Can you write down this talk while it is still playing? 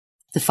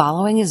The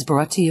following is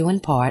brought to you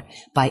in part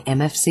by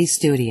MFC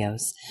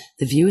Studios.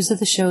 The views of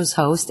the show's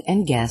host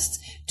and guests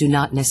do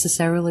not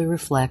necessarily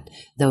reflect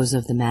those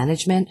of the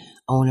management,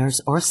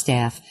 owners, or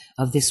staff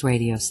of this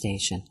radio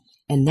station.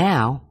 And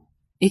now,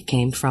 it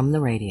came from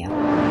the radio.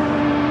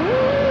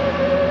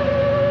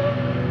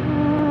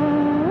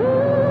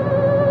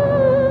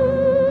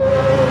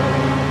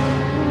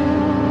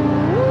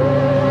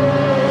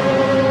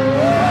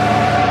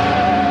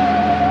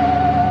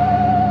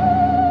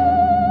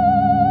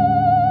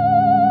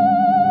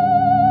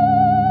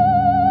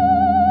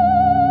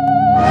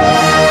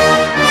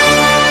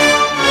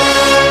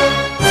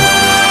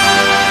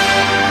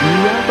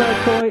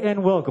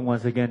 Welcome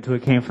once again to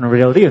It Came From the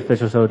Radio, the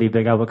official show of the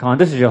Big Apple Con.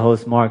 This is your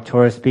host, Mark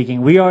Torres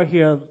speaking. We are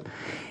here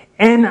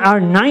in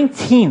our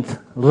 19th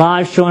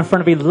live show in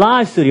front of a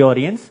live studio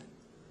audience.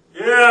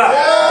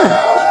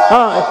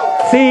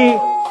 Yeah! See,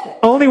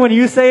 only when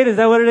you say it, is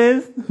that what it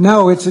is?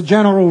 No, it's a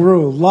general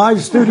rule.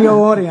 Live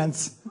studio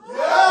audience.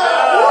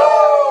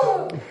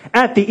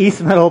 At the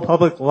East Meadow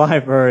Public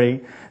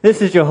Library.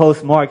 This is your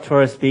host, Mark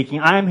Torres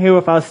speaking. I am here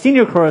with our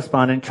senior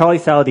correspondent, Charlie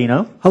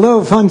Saladino.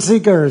 Hello, fun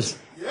seekers.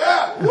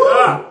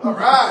 All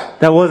right.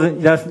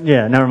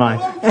 Never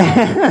mind.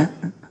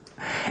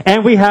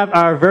 And we have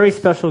our very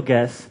special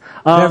guest.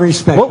 Very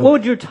special. What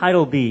would your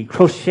title be?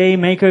 Crochet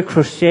maker,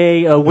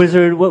 crochet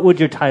wizard? What would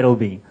your title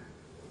be?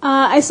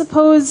 I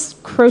suppose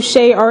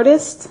crochet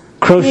artist.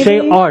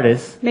 Crochet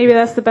artist. Maybe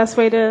that's the best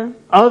way to...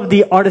 Of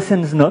the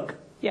Artisan's Nook.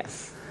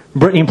 Yes.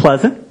 Brittany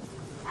Pleasant.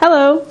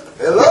 Hello.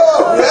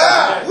 Hello.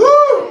 Yeah.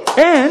 Woo.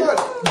 And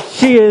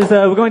she is,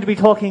 we're going to be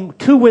talking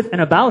to, with, and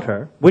about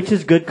her, which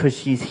is good because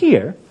she's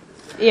here.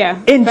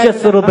 Yeah. In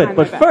just a little bit.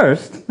 But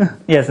first,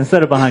 yes,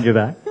 instead of behind your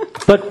back.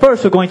 But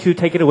first, we're going to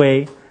take it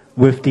away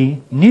with the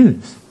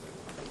news.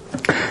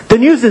 The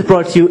news is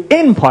brought to you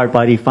in part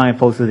by the fine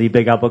folks of the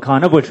Big Apple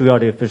Con, of which we are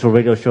the official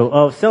radio show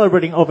of,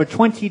 celebrating over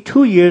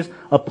 22 years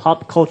of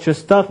pop culture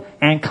stuff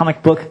and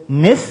comic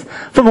book-ness.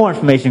 For more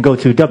information, go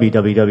to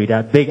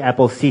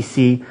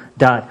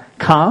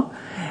www.bigapplecc.com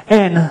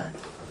and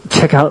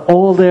check out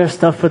all their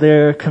stuff for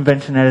their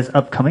convention that is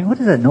upcoming. What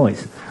is that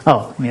noise?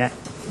 Oh, I mean,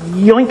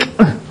 yoink!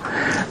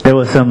 There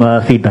was some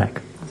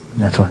feedback.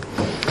 That's why.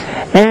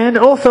 And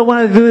also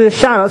wanted to do the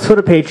shout-outs for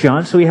the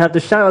Patreon. So we have the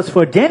shout-outs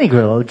for Danny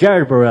Grillo,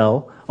 Jared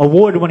Burrell,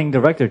 award-winning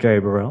director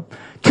Jared Burrell,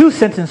 Two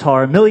Sentence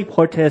Horror, Millie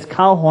Portes,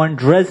 Kyle Horn,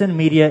 Dresden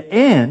Media,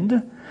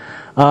 and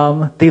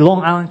the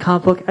Long Island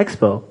Comic Book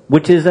Expo,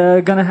 which is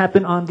going to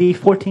happen on the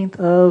 14th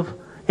of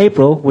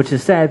April, which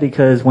is sad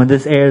because when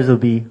this airs, it'll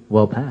be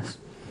well past.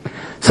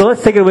 So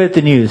let's take it away with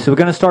the news. So we're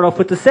going to start off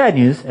with the sad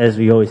news, as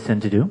we always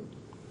tend to do.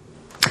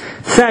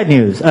 Sad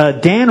news.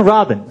 Dan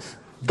Robbins,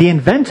 the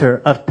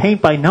inventor of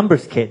Paint by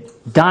Numbers kit,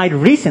 died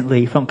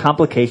recently from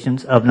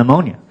complications of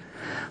pneumonia.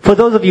 For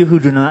those of you who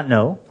do not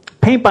know,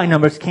 Paint by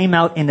Numbers came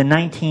out in the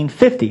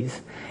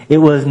 1950s. It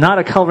was not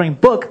a coloring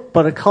book,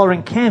 but a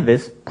coloring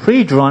canvas,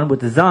 pre-drawn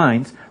with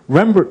designs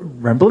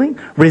resembling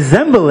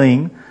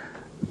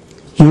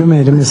You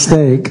made a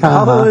mistake.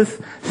 colorless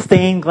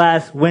stained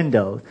glass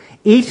windows.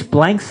 Each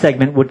blank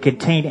segment would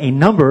contain a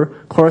number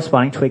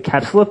corresponding to a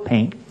capsule of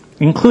paint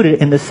included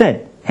in the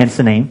set, hence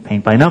the name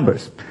Paint by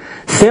Numbers.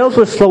 Sales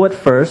were slow at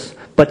first,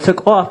 but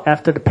took off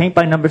after the Paint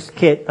by Numbers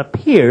kit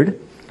appeared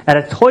at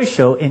a toy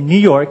show in New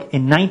York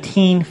in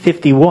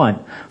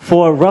 1951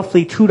 for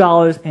roughly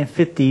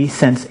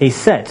 $2.50 a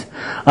set.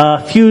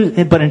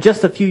 But in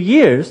just a few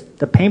years,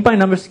 the Paint by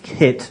Numbers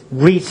kit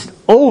reached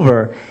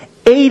over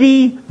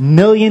 $80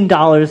 million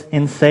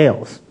in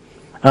sales.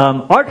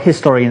 Art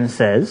historian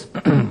says,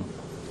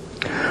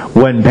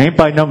 when Paint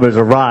by Numbers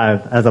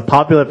arrived as a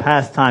popular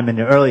pastime in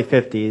the early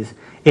 50s,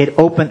 it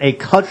opened a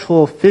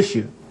cultural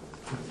fissure,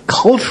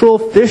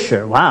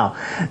 wow,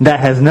 that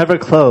has never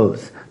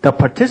closed. The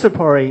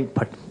participatory,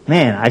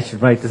 man, I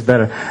should write this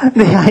better.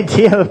 The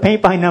idea of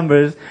Paint by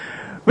Numbers,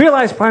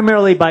 realized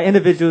primarily by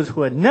individuals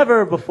who had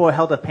never before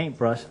held a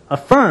paintbrush,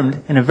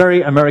 affirmed in a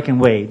very American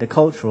way the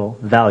cultural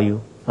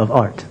value of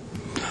art.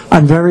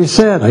 I'm very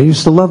sad. I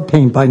used to love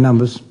Paint by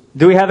Numbers.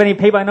 Do we have any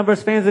Paint by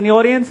Numbers fans in the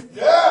audience?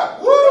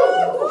 Yeah. Woo.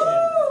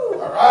 All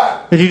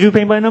right. Did you do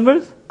Paint by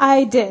Numbers?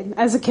 I did,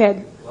 as a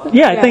kid.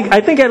 Yeah,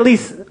 I think at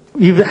least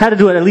you've had to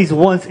do it at least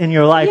once in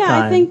your lifetime.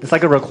 Yeah, I think it's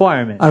like a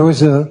requirement. I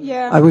was a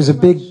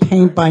big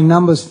Paint by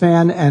Numbers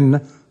fan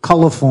and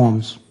color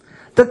forms.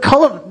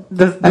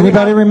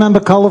 Anybody remember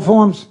color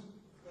forms?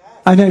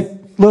 I know.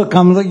 Look,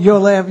 you're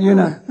laughing. You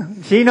know.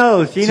 She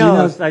knows. She's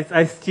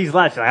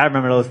laughing. I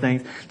remember those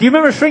things. Do you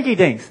remember Shrinky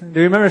Dinks? Do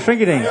you remember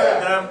Shrinky Dinks?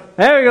 Yeah.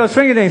 There we go,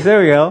 Shrinky Dinks.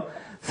 There we go.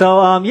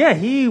 So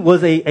he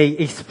was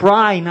a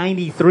spry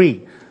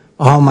 93.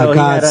 Oh my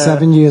God!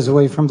 7 years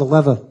away from the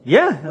leather.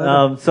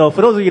 Yeah. So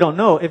for those of you who don't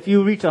know, if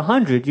you reach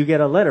 100, you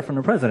get a letter from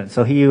the president.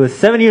 So he was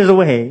 7 years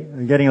away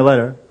getting a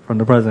letter from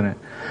the president.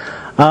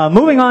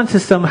 Moving on to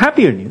some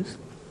happier news.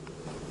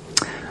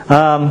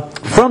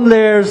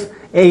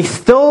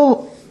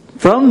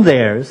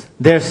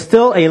 There's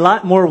still a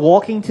lot more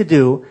walking to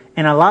do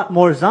and a lot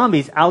more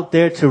zombies out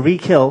there to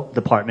re-kill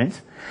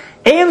departments.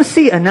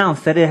 AMC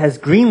announced that it has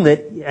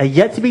greenlit a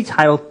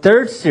yet-to-be-titled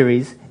third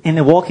series in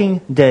the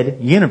Walking Dead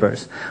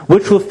universe,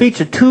 which will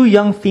feature 2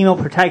 young female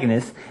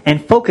protagonists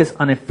and focus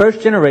on a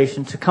first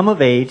generation to come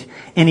of age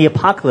in the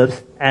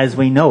apocalypse as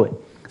we know it.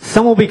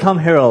 Some will become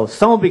heroes,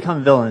 some will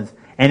become villains,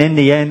 and in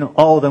the end,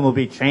 all of them will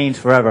be changed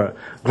forever.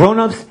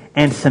 Grown-ups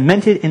and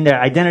cemented in their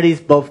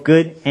identities, both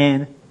good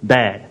and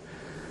bad.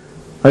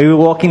 Are you a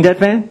Walking Dead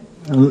fan?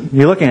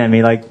 You're looking at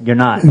me like you're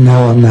not.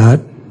 No, I'm not.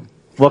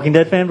 Walking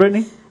Dead fan,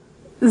 Brittany?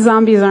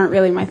 Zombies aren't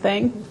really my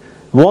thing.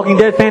 Walking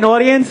Dead fan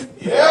audience?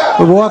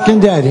 The Walking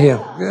Dead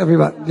here.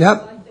 Everybody.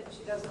 Yep.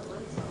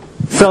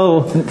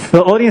 So,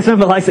 the audience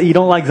member likes that you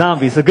don't like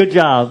zombies, so good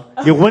job.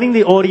 You're winning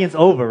the audience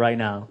over right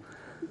now.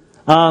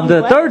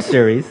 The third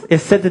series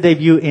is set to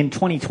debut in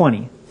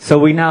 2020. So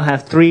we now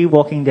have 3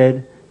 Walking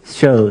Dead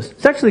shows.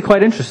 It's actually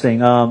quite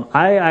interesting.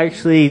 I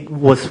actually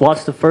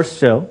watched the first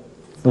show,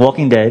 The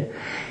Walking Dead,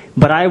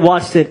 but I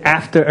watched it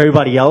after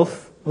everybody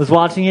else was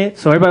watching it.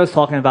 So everybody was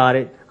talking about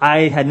it.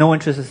 I had no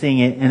interest in seeing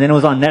it, and then it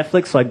was on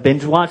Netflix, so I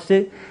binge watched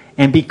it.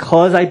 And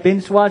because I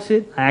binge watched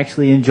it, I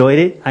actually enjoyed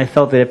it. I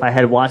felt that if I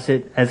had watched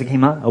it as it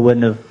came out, I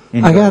wouldn't have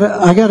enjoyed it.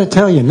 I gotta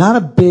tell you, not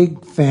a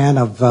big fan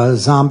of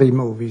zombie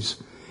movies.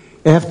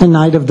 After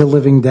Night of the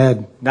Living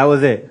Dead, That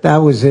was it. that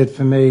was it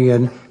for me,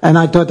 and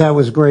I thought that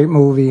was a great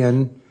movie.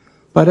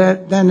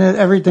 But then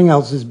everything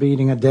else is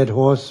beating a dead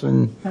horse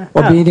or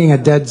beating a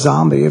dead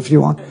zombie, if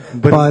you want.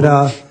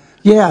 But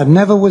yeah,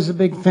 never was a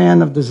big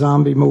fan of the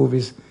zombie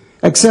movies,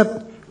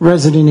 except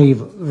Resident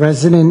Evil.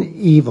 Resident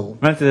Evil.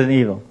 Resident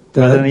Evil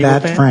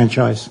That fan?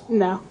 franchise.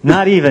 No.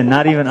 Not even.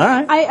 All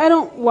right. I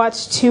don't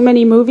watch too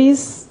many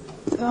movies,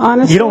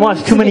 honestly. You don't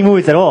watch too many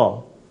movies at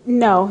all.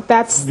 No,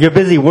 that's... You're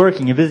busy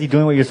working. You're busy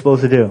doing what you're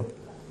supposed to do.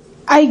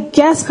 I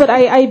guess, but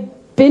I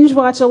binge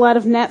watch a lot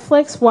of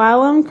Netflix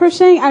while I'm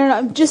crocheting. I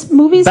don't know, just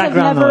movies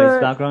Background have never...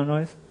 noise. Background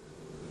noise?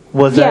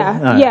 Was Yeah, that?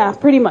 All right. yeah,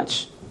 pretty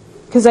much.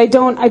 Because I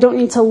don't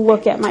need to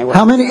look at my work.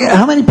 How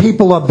many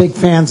people are big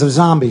fans of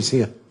zombies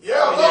here? Yeah,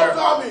 I love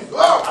zombies.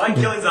 Love. I like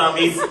killing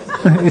zombies.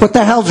 What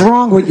the hell's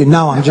wrong with you?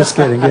 No, I'm just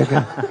kidding.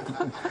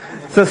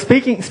 So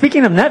speaking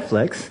of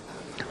Netflix,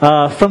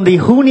 from the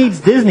Who Needs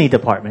Disney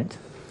department,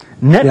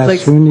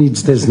 Yes, who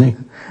needs Disney?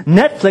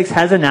 Netflix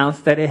has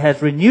announced that it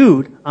has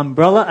renewed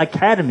Umbrella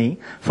Academy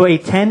for a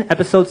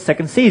 10-episode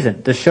second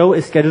season. The show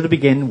is scheduled to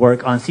begin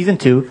work on season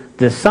 2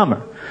 this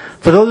summer.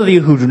 For those of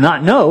you who do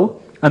not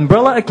know,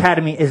 Umbrella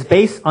Academy is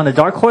based on the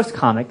Dark Horse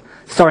comic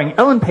starring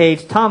Ellen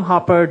Page, Tom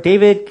Hopper,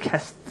 David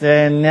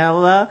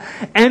Castanella,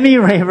 Emmy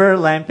Raver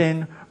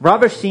Lampin,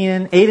 Robert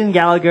Sheenan, Aidan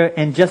Gallagher,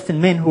 and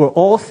Justin Min, who are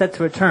all set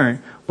to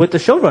return, with the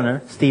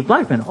showrunner, Steve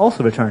Blackman,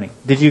 also returning.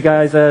 Did you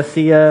guys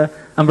see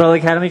Umbrella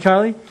Academy,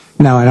 Charlie?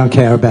 No, I don't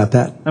care about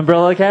that.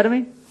 Umbrella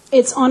Academy?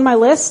 It's on my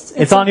list.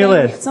 It's on your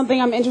list. It's something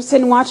I'm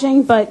interested in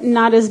watching, but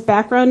not as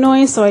background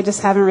noise, so I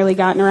just haven't really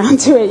gotten around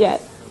to it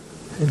yet.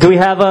 Do we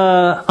have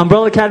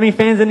Umbrella Academy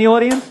fans in the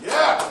audience?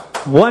 Yeah.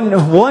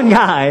 One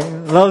guy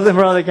loves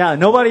Umbrella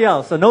Academy. Nobody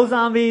else. So no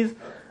zombies,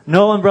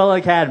 no Umbrella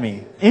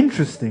Academy.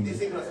 Interesting.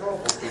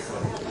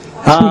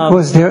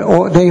 Because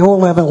they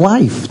all have a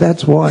life.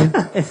 That's why.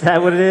 Is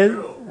that what it is?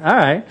 All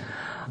right.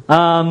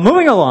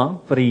 Moving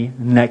along for the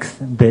next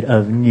bit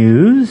of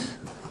news.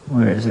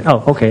 Where is it?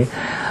 Oh, okay.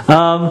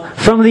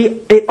 From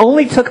the It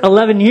Only Took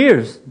 11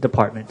 Years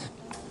department.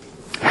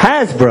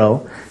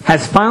 Hasbro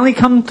has finally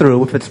come through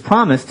with its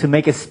promise to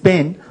make a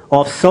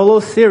spin-off solo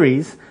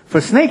series for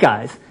Snake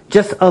Eyes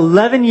just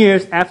 11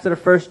 years after the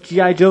first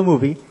G.I. Joe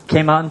movie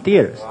came out in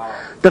theaters.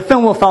 The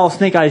film will follow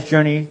Snake Eyes'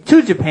 journey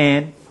to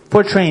Japan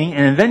for training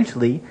and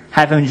eventually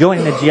have him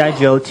join the G.I.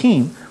 Joe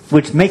team,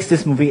 which makes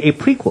this movie a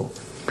prequel.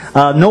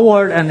 No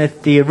word on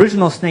if the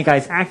original Snake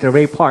Eyes actor,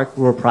 Ray Park,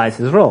 will reprise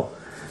his role.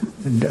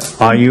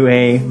 Are you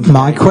a...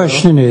 My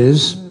question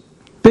is,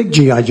 big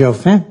G.I. Joe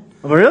fan.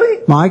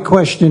 Really? My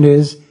question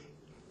is,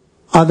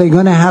 are they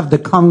going to have the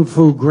kung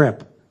fu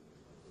grip?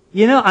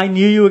 You know, I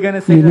knew you were going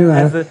to say You knew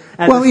that.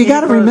 that. Well, you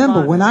got to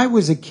remember, when I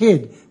was a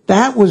kid,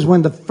 that was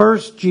when the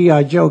first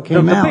G.I. Joe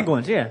came out. The big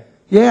ones, yeah.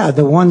 Yeah,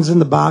 the ones in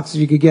the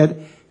boxes. You could get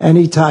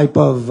any type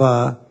of,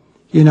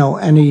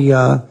 any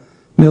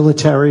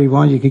military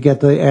one. You could get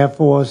the Air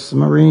Force,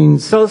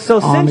 Marines, So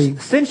Army.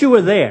 since you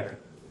were there,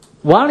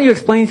 why don't you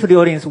explain to the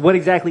audience what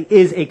exactly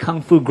is a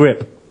kung fu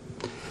grip?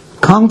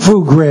 Kung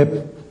fu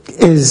grip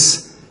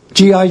is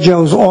G.I.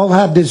 Joes all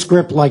have this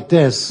grip like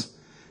this.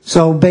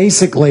 So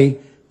basically,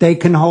 they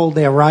can hold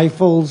their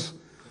rifles.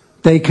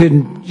 They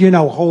can,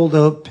 hold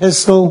a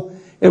pistol.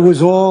 It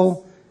was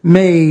all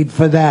made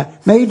for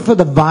that, made for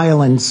the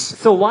violence.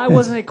 So why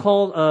wasn't it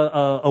called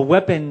a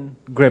weapon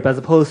grip as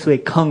opposed to a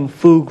kung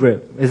fu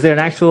grip? Is there an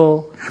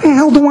actual... How the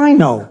hell do I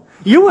know?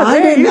 You were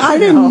there. I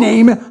didn't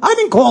name it. I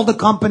didn't call the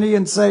company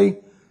and say,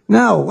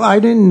 no, I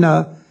didn't.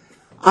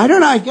 I don't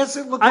know. I guess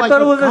it looked like I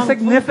thought it was a kung fu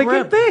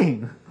significant grip.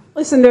 thing.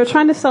 Listen, they're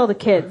trying to sell the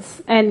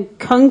kids, and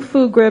Kung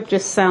Fu Grip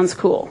just sounds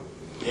cool.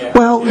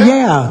 Well,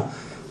 yeah.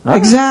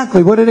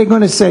 Exactly. What are they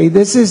going to say?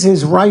 This is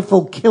his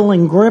rifle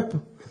killing grip?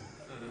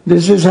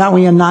 This is how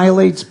he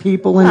annihilates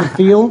people in the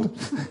field?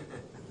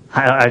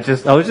 I was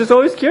just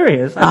always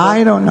curious.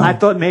 I don't know. I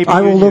thought maybe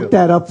I will you look knew.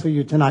 that up for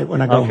you tonight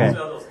when I go Okay. home.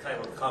 Those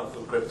type of Kung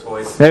Fu grip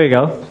toys. There you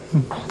go.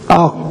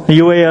 Oh, Are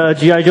you a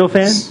G.I. Joe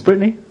fan,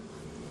 Brittany?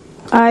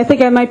 I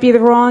think I might be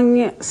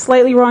the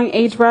slightly wrong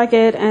age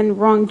bracket and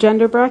wrong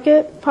gender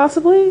bracket,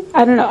 possibly.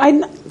 I don't know.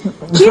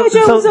 G.I.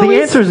 Joe So was the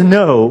always... answer is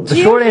no. The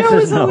short G.I. Joe answer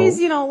is was no. always,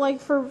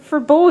 like, for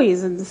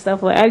boys and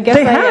stuff like. I guess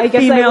They I have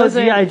guess I female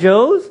wasn't. G.I.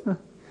 Joes.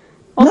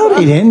 no,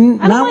 they didn't.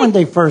 I don't Not when like-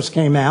 they first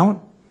came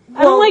out.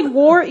 I don't like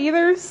war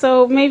either,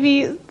 so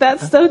maybe that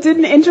stuff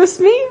didn't interest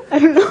me. I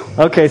don't know.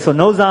 Okay, so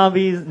no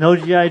zombies, no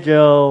G.I.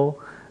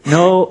 Joe,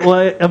 no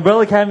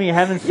Umbrella Academy you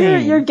haven't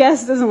seen. Your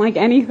guest doesn't like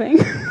anything.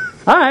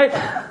 All right.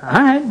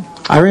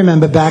 I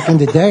remember back in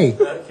the day,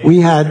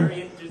 we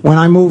had, when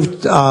I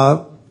moved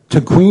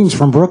to Queens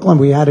from Brooklyn,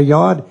 we had a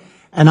yard,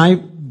 and I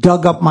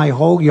dug up my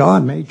whole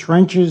yard, made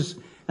trenches,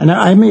 and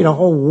I made a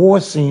whole war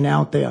scene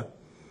out there,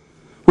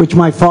 which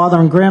my father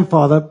and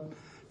grandfather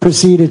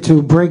proceeded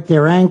to break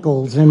their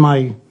ankles in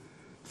my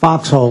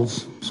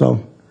foxholes.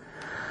 So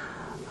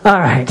All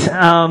right.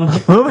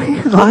 Moving.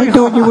 I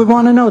thought you would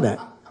want to know that.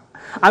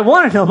 I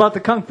want to know about the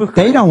Kung Fu.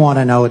 They don't want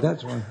to know it.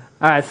 That's why.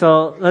 All right,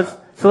 so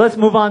let's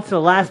move on to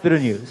the last bit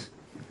of news.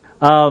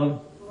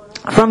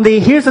 From the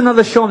here's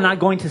another show I'm not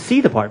going to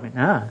see department.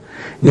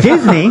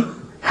 Disney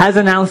has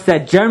announced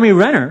that Jeremy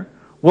Renner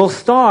will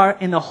star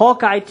in the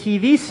Hawkeye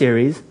TV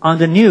series on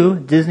the new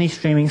Disney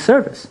streaming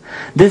service.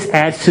 This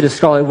adds to the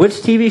Scarlet Witch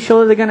TV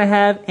show they're going to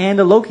have and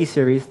the Loki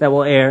series that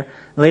will air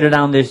later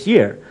down this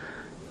year.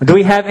 Do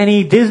we have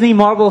any Disney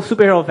Marvel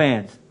superhero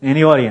fans in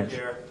the audience?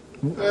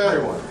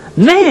 Everyone.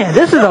 Man,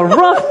 this is a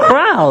rough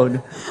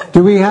crowd.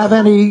 Do we have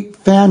any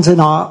fans in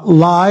our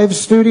live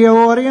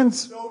studio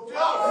audience?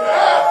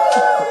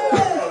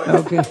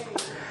 Okay.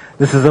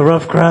 This is a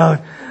rough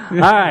crowd. All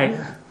right.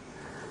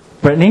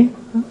 Brittany?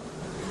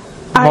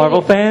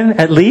 Marvel fan,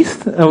 at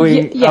least? Are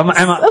we,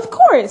 Yes, of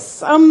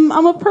course. I'm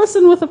a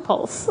person with a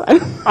pulse.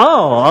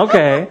 Oh,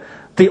 okay.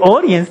 The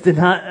audience did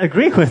not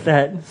agree with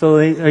that. So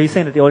are you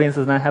saying that the audience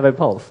does not have a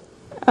pulse?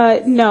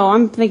 No,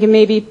 I'm thinking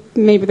maybe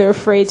they're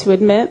afraid to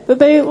admit that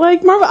they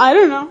like Marvel. I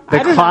don't know.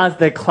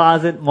 The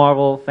closet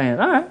Marvel fan.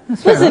 All right.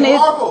 That's fair Listen, enough.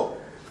 Marvel.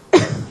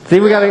 See,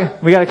 we got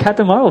a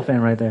Captain Marvel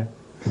fan right there.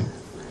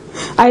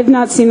 I've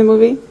not seen the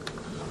movie.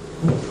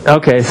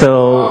 Okay,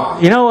 so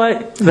you know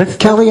what? Let's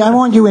Kelly, I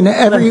want you in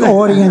every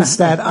audience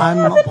that I'm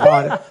a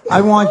part of.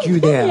 I want you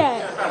there.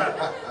 Yeah.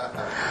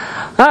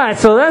 All right,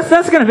 so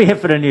that's going to be it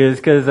for the news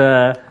because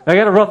I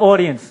got a rough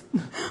audience,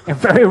 a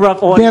very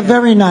rough They're audience.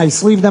 very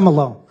nice. Leave them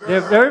alone.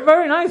 They're very,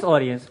 very nice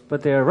audience,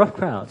 but they're a rough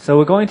crowd. So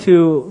we're going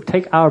to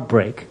take our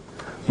break.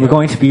 We're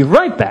going to be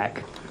right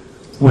back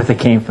with It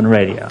Came From the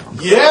Radio.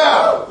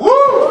 Yeah.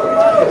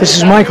 Woo. This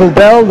is Michael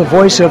Bell, the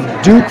voice of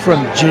Duke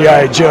from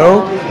G.I.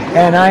 Joe,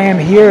 and I am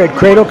here at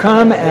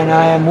CradleCom, and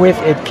I am with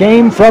It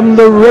Came From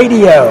the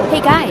Radio.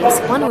 Hey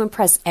guys, want to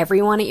impress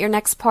everyone at your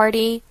next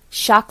party?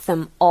 Shock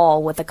them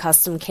all with a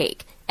custom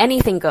cake.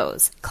 Anything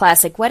goes.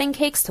 Classic wedding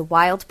cakes to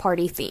wild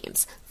party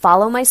themes.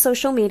 Follow my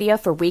social media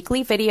for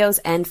weekly videos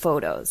and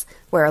photos.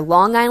 We're a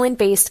Long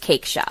Island-based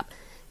cake shop.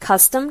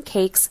 Custom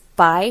Cakes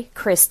by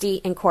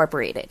Christie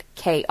Incorporated.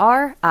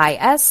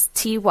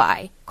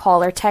 Kristy.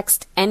 Call or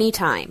text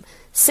anytime.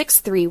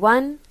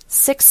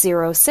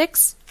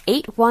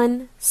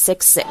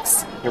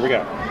 631-606-8166. Here we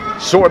go.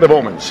 Sword of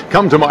Omens,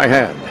 come to my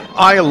hand.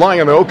 I,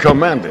 Lion-O,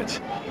 command it.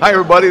 Hi,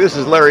 everybody. This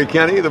is Larry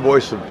Kenny, the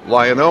voice of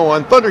Lion-O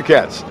on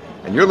Thundercats.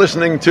 And you're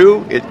listening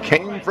to It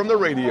Came From the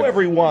Radio. Hello,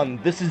 everyone.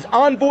 This is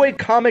Envoy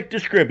Comic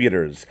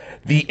Distributors,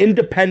 the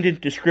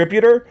independent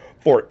distributor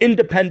for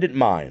independent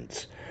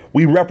minds.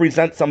 We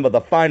represent some of the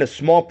finest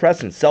small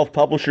press and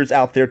self-publishers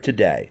out there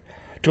today.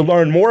 To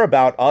learn more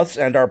about us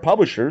and our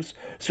publishers,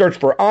 search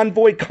for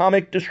Envoy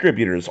Comic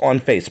Distributors on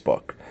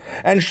Facebook.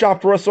 And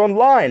shop for us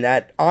online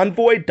at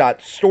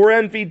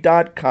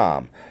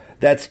envoy.storeenvy.com.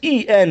 That's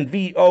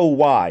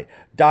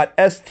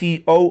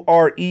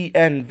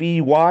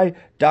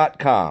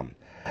envoy.storenvy.com.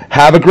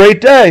 Have a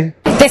great day.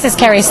 This is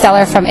Carrie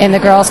Steller from In the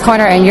Girls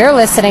Corner, and you're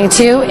listening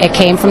to It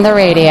Came From the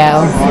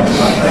Radio.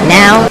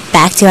 Now,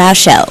 back to our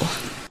show.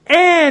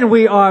 And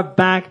we are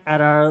back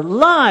at our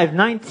live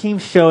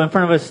 19th show in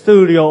front of a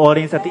studio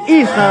audience at the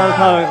East Nile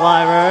Public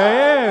Library.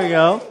 There we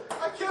go.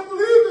 I can't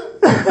believe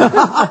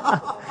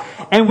it.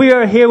 And we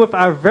are here with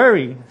our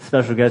very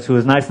special guest who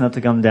was nice enough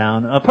to come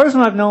down. A person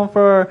I've known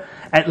for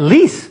at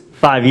least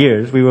 5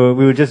 years. We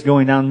were just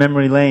going down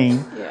memory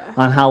lane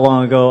on how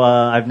long ago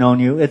I've known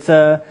you. It's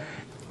a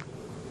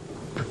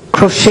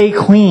crochet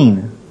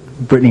queen,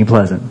 Brittany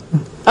Pleasant.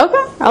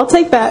 Okay, I'll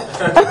take that.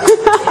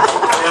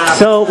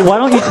 So why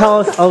don't you tell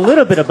us a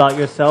little bit about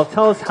yourself?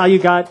 Tell us how you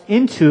got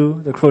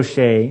into the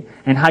crochet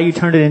and how you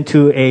turned it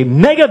into a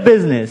mega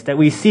business that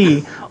we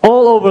see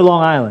all over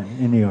Long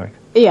Island in New York.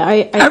 Yeah,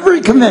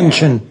 Every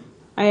convention.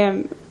 I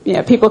am.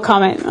 Yeah, people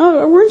comment.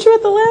 Oh, weren't you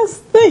at the last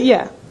thing?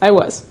 Yeah, I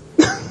was.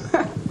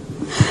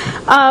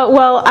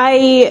 Well,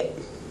 I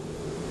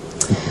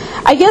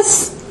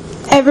guess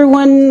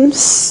everyone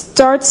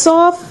starts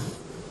off.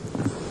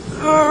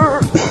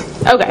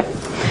 Okay.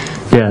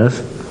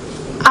 Yes.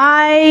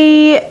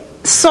 I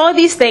saw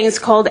these things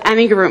called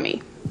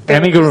amigurumi.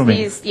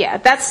 Amigurumi. Yeah,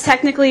 that's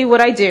technically what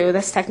I do.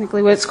 That's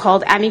technically what it's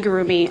called,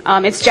 amigurumi.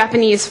 It's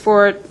Japanese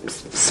for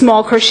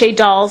small crochet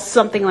dolls,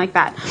 something like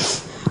that.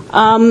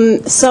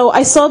 So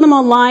I saw them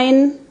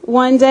online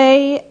one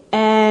day,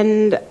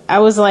 and I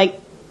was like,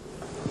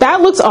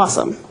 that looks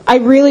awesome. I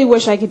really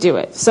wish I could do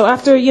it. So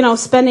after,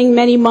 spending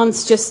many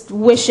months just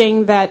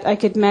wishing that I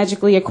could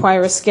magically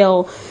acquire a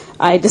skill,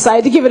 I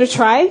decided to give it a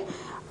try.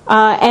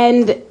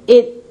 And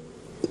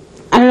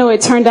I don't know,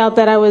 it turned out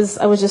that I was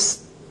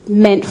just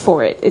meant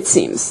for it, it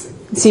seems.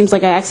 It seems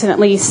like I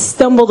accidentally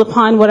stumbled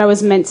upon what I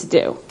was meant to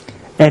do.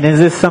 And is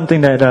this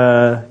something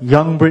that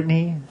young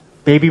Brittany,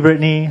 baby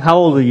Brittany, how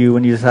old were you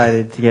when you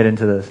decided to get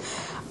into this?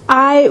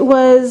 I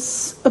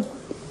was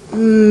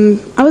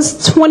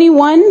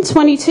 21,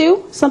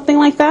 22, something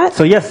like that.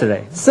 So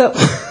yesterday. So,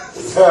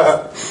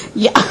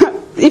 yeah,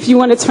 if you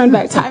want to turn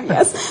back time,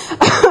 yes.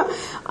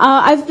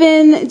 I've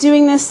been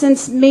doing this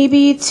since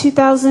maybe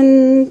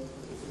 2011.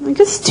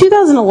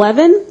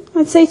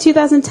 I'd say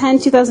 2010,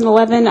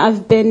 2011,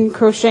 I've been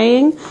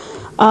crocheting.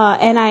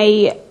 And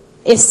I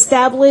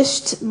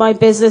established my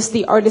business,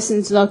 The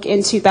Artisan's Nook,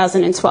 in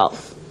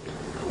 2012.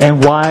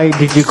 And why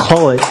did you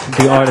call it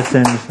The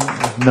Artisan's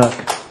Nook?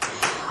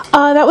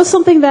 That was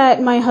something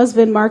that my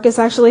husband, Marcus,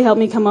 actually helped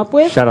me come up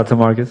with. Shout out to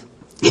Marcus.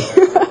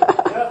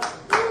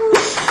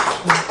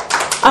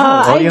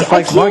 Audience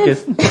likes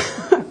Marcus.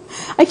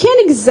 I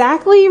can't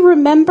exactly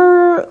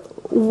remember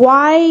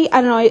why.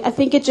 I don't know. I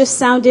think it just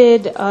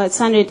sounded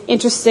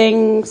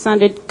interesting,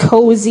 sounded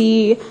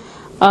cozy.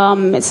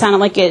 It sounded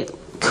like it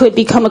could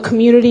become a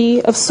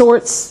community of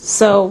sorts.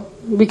 So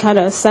we kind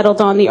of settled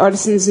on The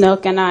Artisan's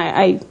Nook, and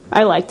I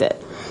liked it.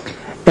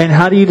 And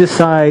how do you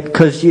decide?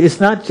 Because it's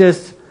not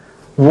just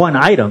one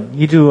item.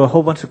 You do a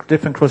whole bunch of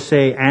different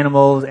crochet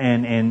animals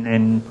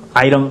and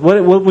items.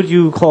 What would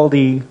you call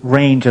the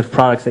range of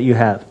products that you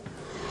have?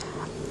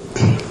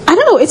 I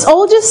don't know. It's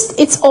all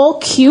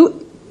cute.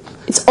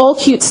 It's all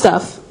cute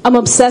stuff. I'm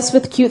obsessed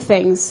with cute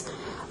things.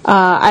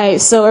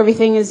 So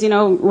everything is,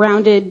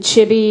 rounded,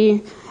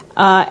 chibi.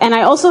 And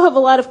I also have a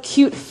lot of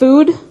cute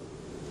food.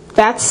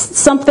 That's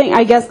something,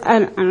 I guess, I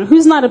don't know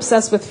who's not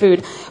obsessed with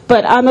food,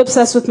 but I'm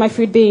obsessed with my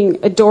food being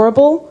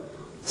adorable.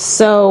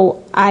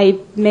 So I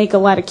make a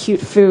lot of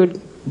cute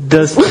food.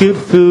 Does cute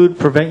food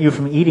prevent you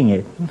from eating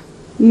it?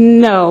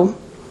 No,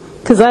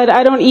 because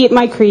I don't eat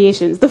my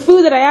creations. The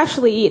food that I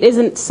actually eat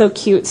isn't so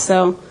cute,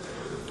 so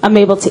I'm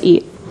able to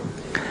eat.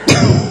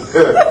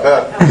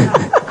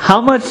 How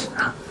much?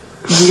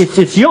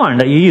 It's yarn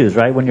that you use,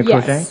 right, when you're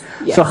crocheting?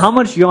 Yes. So how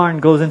much yarn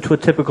goes into a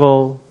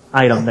typical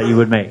item that you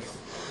would make?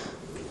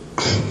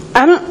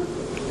 I don't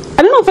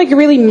know if I could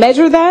really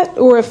measure that,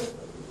 or if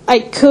I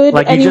could,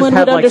 anyone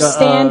would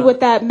understand what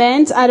that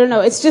meant. I don't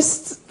know. It's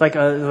just like a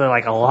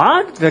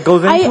lot that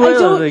goes into it,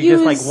 or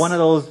just like one of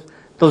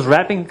those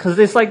wrapping, because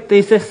it's like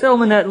they sell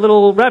them in that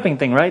little wrapping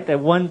thing, right? That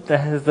one that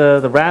has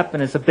the wrap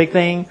and it's a big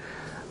thing.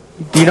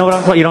 Do you know what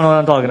I'm talking? You don't know what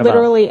I'm talking about?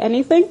 Literally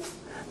anything?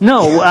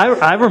 No,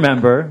 I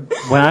remember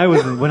when I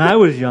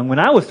was young, when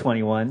I was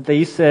 21, they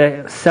used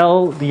to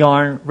sell the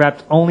yarn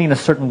wrapped only in a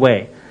certain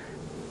way.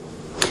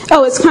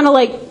 Oh, it's kind of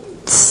like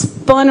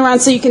spun around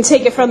so you can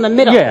take it from the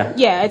middle. Yeah.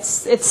 Yeah,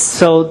 it's.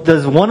 So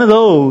does one of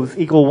those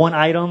equal one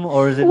item,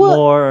 or is it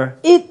more?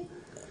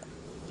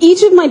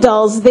 Each of my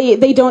dolls,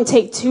 they don't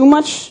take too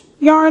much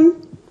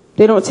yarn.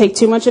 They don't take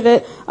too much of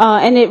it,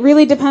 and it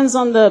really depends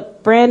on the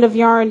brand of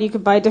yarn. You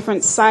could buy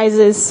different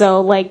sizes,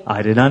 so like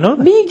I did not know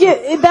that.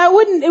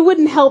 It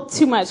wouldn't help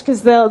too much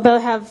because they'll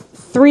have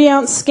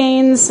 3-ounce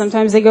skeins.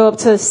 Sometimes they go up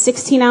to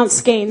 16-ounce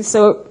skeins.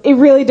 So it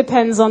really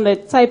depends on the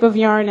type of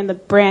yarn and the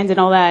brand and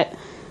all that.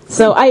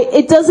 So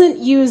it doesn't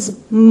use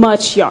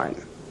much yarn.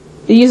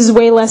 It uses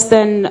way less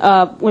than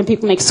when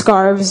people make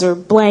scarves or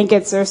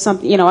blankets or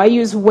something. I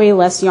use way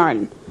less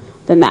yarn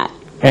than that.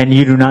 And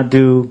you do not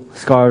do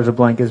scarves or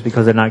blankets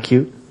because they're not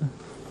cute?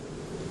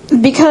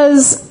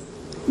 Because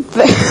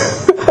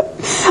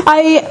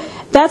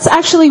that's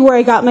actually where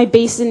I got my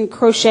base in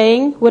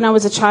crocheting when I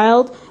was a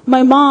child.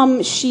 My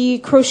mom, she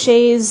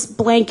crochets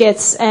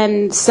blankets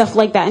and stuff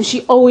like that, and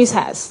she always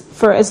has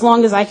for as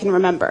long as I can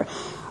remember.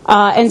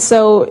 And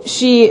so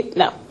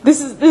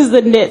this is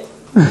the knit.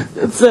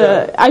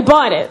 I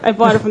bought it. I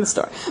bought it from the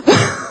store.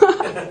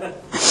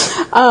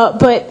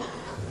 But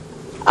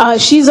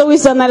she's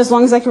always done that as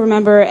long as I can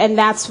remember, and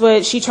that's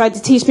what she tried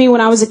to teach me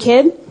when I was a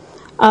kid.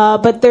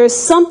 But there's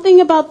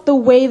something about the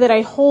way that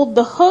I hold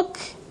the hook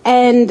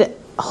and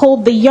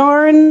hold the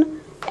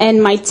yarn,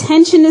 and my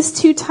tension is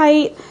too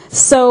tight.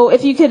 So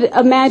if you could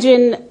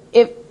imagine,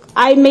 if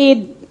I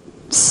made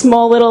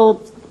small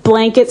little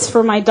blankets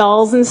for my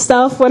dolls and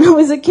stuff when I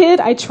was a kid,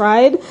 I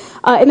tried,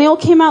 and they all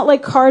came out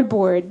like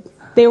cardboard.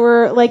 They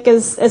were like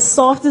as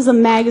soft as a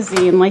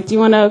magazine. Like, do you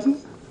want to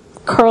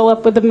curl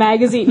up with a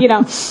magazine?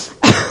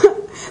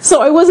 So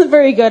I wasn't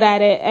very good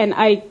at it, and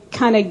I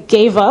kind of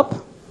gave up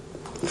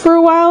for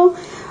a while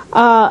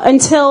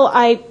until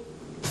I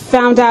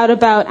found out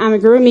about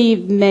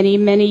amigurumi many,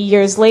 many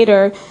years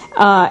later.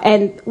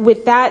 And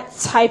with that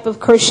type of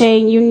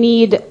crocheting, you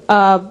need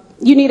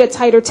you need a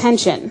tighter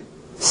tension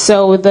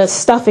so the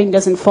stuffing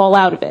doesn't fall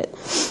out of it.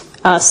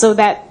 So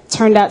that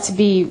turned out to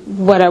be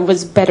what I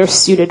was better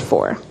suited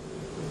for.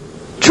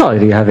 Charlie,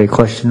 do you have a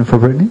question for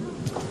Brittany?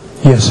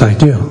 Yes, I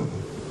do.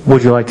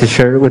 Would you like to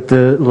share it with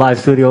the live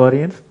studio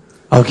audience?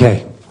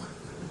 Okay.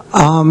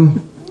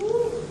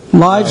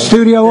 Live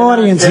studio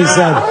audience, he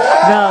said.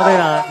 No, they're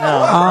not.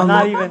 No, I'm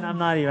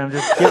not even.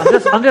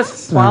 I'm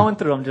just plowing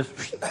through. I'm just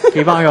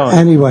keep on going.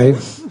 Anyway,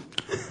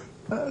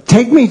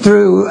 take me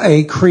through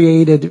a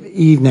creative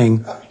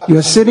evening.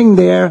 You're sitting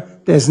there.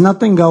 There's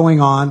nothing going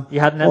on.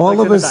 You have Netflix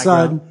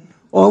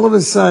all of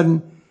a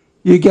sudden,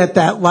 you get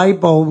that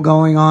light bulb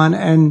going on,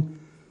 and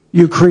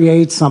you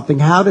create something.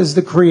 How does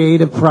the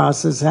creative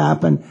process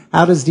happen?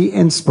 How does the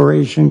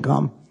inspiration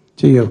come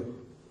to you?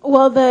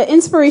 Well, the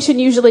inspiration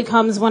usually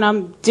comes when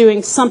I'm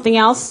doing something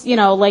else,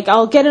 like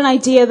I'll get an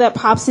idea that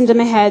pops into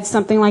my head,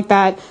 something like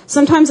that.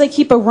 Sometimes I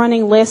keep a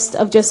running list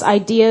of just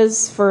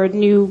ideas for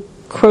new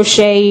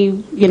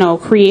crochet,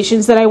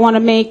 creations that I want to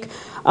make,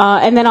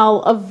 and then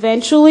I'll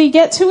eventually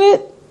get to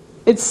it.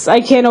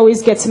 I can't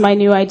always get to my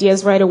new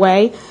ideas right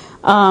away,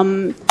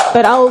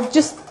 but I'll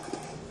just,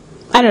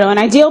 an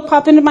idea will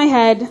pop into my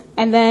head,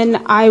 and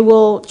then I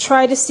will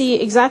try to see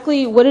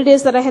exactly what it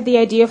is that I had the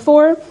idea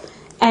for,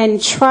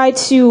 and try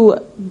to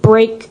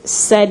break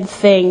said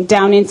thing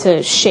down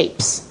into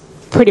shapes,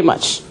 pretty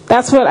much.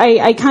 That's what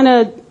I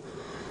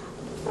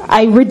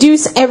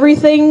reduce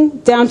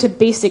everything down to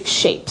basic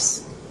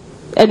shapes,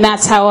 and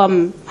that's how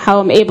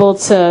I'm able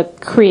to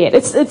create.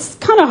 It's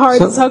kind of hard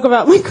to talk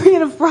about my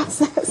creative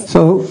process.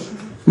 So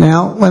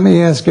now let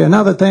me ask you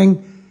another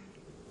thing.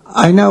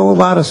 I know a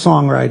lot of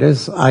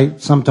songwriters. I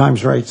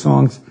sometimes write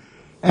songs,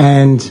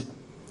 and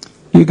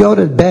you go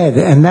to bed,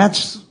 and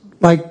that's,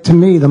 like, to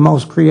me, the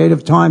most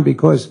creative time,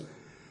 because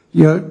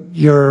you're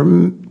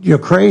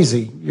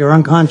crazy. Your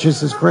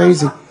unconscious is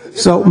crazy.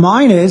 So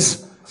mine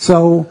is.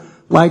 So,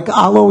 like,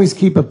 I'll always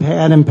keep a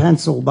pad and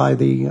pencil by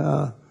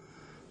the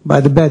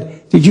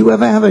bed. Did you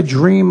ever have a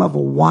dream of a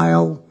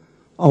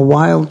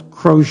wild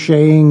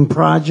crocheting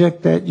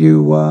project that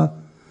you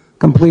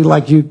complete?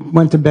 Like, you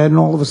went to bed and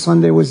all of a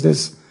sudden there was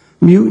this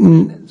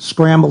mutant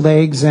scrambled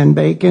eggs and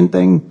bacon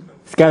thing.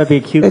 It's got to be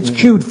cute. It's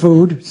cute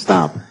food.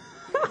 Stop.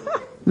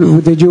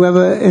 Did you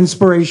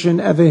inspiration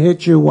ever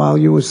hit you while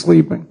you were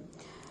sleeping?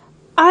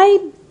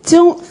 I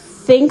don't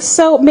think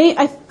so.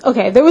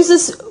 There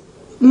was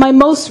my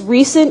most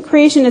recent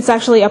creation. It's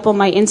actually up on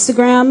my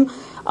Instagram.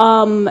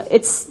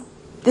 It's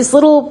this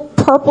little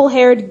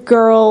purple-haired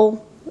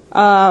girl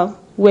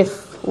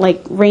with,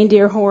 like,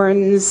 reindeer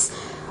horns.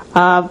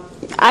 I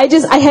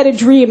had a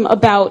dream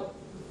about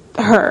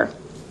her,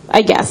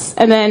 I guess,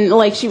 and then,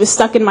 like, she was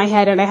stuck in my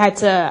head, and I had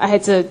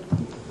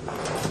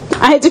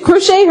to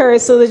crochet her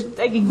so that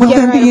I could get her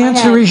out of my head. Well, then the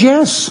answer is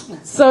yes.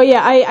 So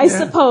yeah, I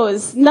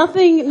suppose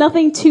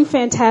nothing too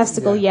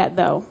fantastical yet,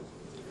 though.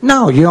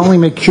 No, you only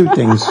make cute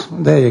things.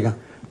 There you go.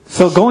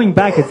 So going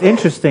back, it's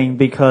interesting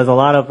because a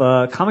lot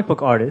of comic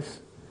book artists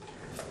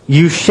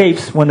use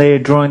shapes when they're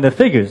drawing the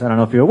figures. I don't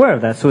know if you're aware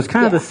of that. So it's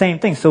kind of the same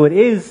thing. So it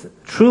is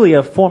truly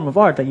a form of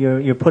art that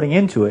you're putting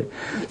into it.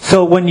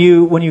 So when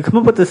you come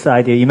up with this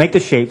idea, you make the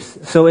shapes.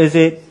 So is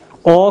it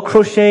all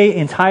crochet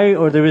entirely,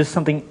 or there is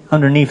something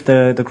underneath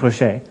the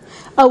crochet?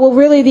 Well,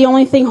 really, the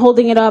only thing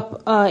holding it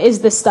up is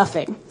the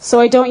stuffing. So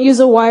I don't use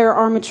a wire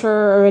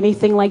armature or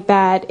anything like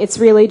that. It's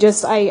really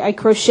just I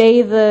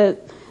crochet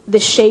the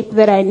shape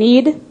that I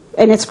need,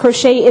 and it's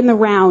crochet in the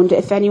round.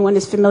 If anyone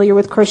is familiar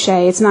with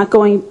crochet, it's not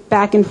going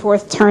back and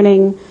forth,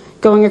 turning,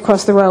 going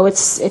across the row.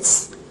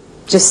 It's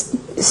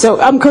just, so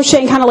I'm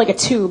crocheting kind of like a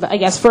tube, I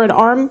guess. For an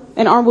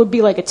arm would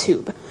be like a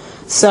tube.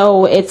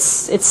 So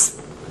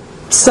it's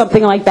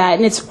something like that,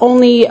 and it's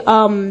only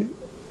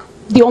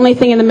the only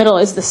thing in the middle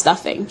is the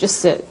stuffing,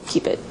 just to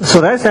keep it. So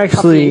that's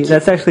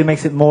actually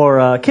makes it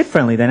more kid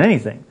friendly than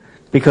anything,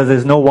 because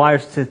there's no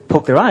wires to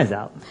poke their eyes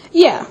out.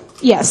 Yeah.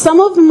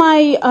 Some of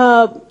my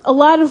a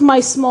lot of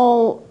my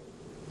small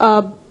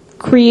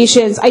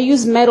creations, I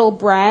use metal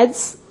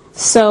brads.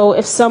 So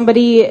if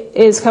somebody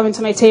is coming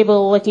to my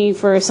table looking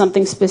for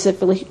something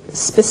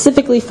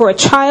specifically for a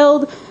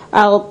child,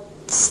 I'll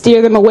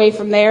steer them away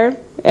from there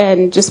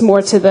and just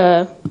more to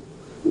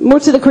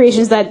the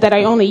creations that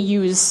I only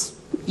use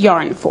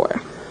yarn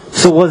for.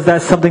 So was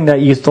that something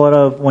that you thought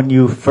of when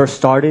you first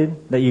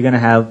started, that you're going to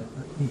have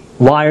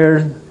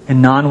wired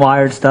and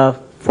non-wired stuff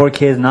for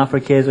kids, not for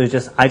kids, or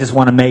just I just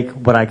want to make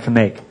what I can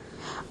make?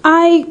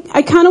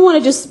 I kind of want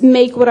to just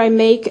make what I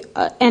make,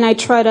 and I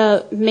try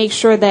to make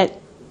sure that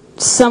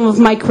some of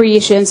my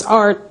creations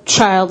are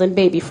child and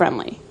baby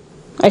friendly.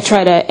 I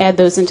try to add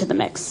those into the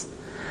mix.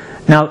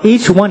 Now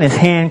each one is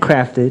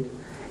handcrafted,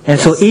 and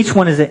so each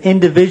one is an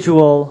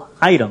individual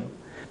item.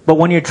 But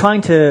when you're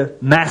trying to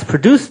mass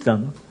produce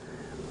them,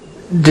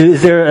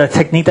 is there a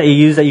technique that you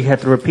use that you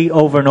have to repeat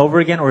over and over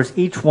again, or is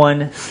each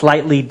one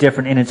slightly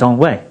different in its own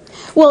way?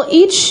 Well,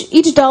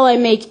 each doll I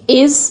make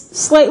is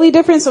slightly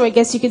different, so I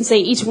guess you can say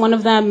each one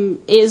of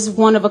them is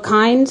one of a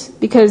kind,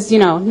 because,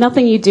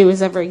 nothing you do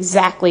is ever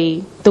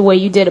exactly the way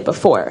you did it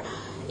before.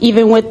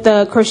 even with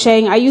the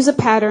crocheting, I use a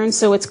pattern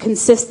so it's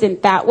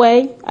consistent that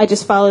way. I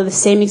just follow the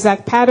same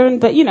exact pattern,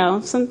 but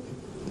some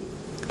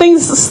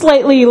things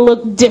slightly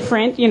look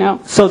different,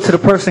 So to the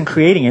person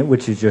creating it,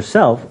 which is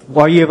yourself,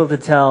 are you able to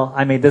tell,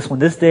 I made this one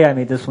this day, I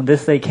made this one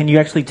this day? Can you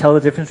actually tell the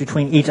difference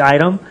between each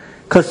item?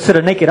 Because to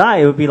the naked eye,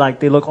 it would be like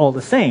they look all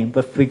the same.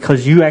 But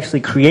because you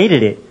actually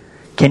created it,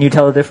 can you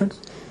tell the difference?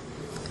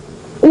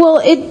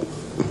 Well,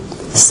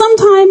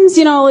 sometimes,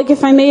 like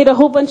if I made a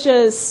whole bunch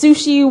of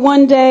sushi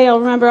one day, I'll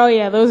remember, oh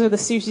yeah, those are the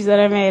sushis that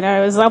I made.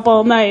 I was up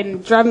all night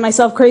and driving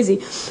myself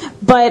crazy.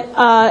 But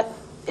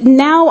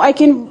now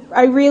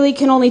I really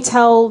can only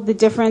tell the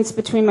difference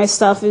between my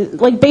stuff,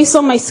 like based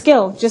on my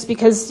skill, just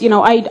because,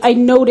 I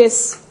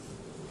notice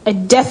a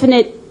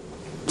definite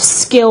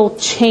skill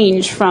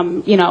change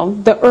from,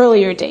 the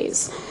earlier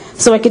days.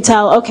 So I could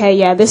tell, okay,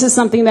 yeah, this is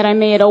something that I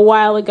made a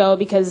while ago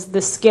because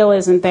the skill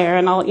isn't there.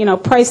 And I'll,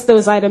 price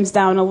those items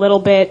down a little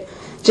bit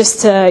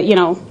just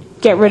to,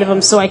 get rid of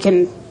them so I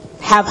can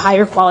have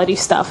higher quality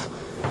stuff.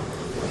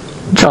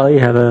 Charlie, you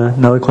have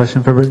another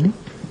question for Brittany?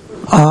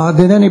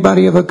 Did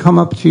anybody ever come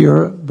up to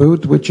your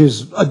booth, which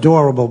is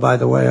adorable, by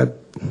the way, at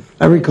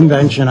every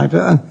convention?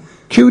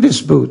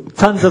 Cutest booth.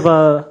 Tons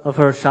of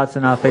her shots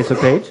on our Facebook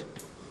page.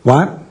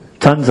 What?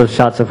 Tons of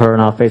shots of her on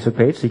our Facebook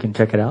page, so you can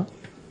check it out.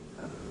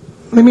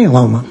 Leave me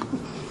alone, Mom.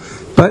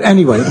 But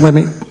anyway,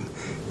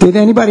 did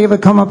anybody ever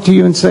come up to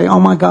you and say, oh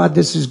my God,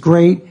 this is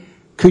great.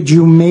 Could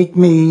you make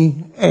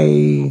me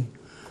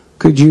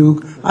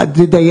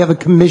did they ever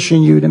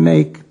commission you to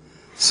make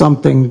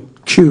something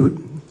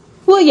cute?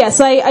 Well, yes,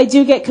 I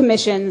do get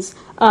commissions.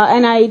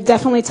 And I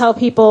definitely tell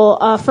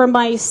people, for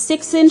my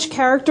 6-inch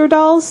character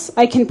dolls,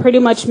 I can pretty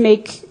much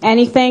make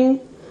anything,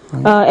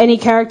 any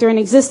character in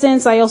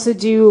existence. I also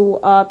do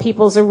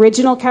people's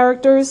original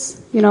characters,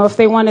 if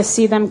they want to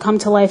see them come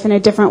to life in a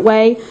different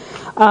way.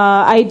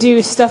 I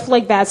do stuff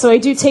like that. So I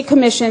do take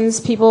commissions.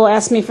 People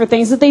ask me for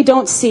things that they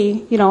don't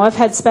see. I've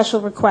had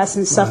special requests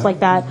and stuff like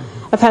that.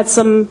 I've had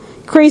some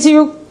crazy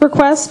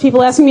requests.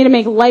 People asking me to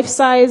make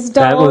life-size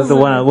dolls. That was the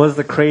one. What was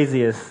the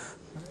craziest?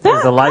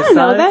 I don't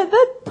know.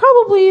 That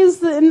probably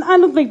is and I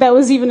don't think that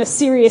was even a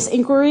serious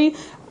inquiry.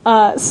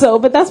 But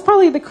that's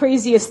probably the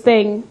craziest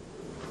thing.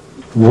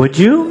 Would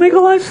you make a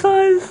life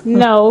size?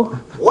 No.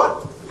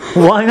 What?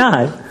 Why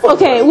not?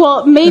 Okay,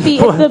 well, maybe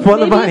if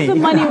the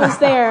money was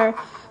there,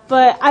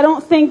 but I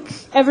don't think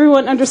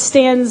everyone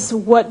understands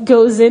what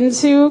goes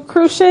into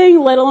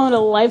crocheting, let alone a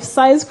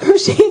life-size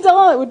crochet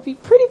doll. It would be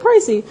pretty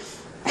pricey.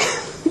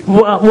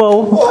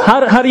 Well,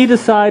 how do you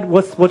decide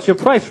what's your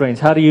price range?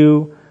 How do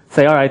you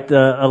say, all right,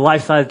 a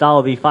life-size doll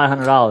would be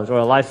 $500, or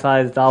a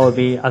life-size doll would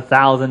be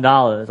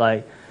 $1,000?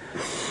 Like,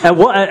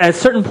 at a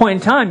certain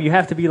point in time, you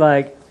have to be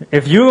like,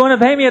 if you want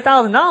to pay me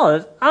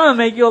 $1,000, I'm gonna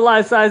make you a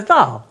life-size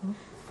doll.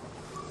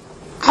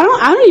 I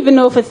don't even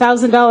know if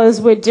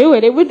 $1,000 would do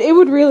it. It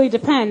would really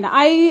depend.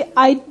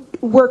 I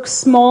work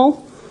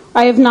small.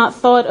 I have not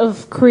thought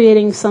of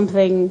creating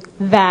something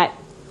that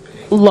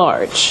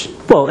large.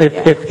 Well,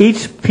 if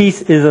each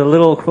piece is a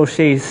little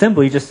crochet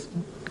symbol, you just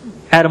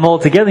add them all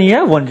together and you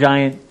have one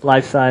giant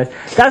life size.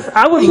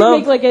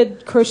 Make like a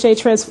crochet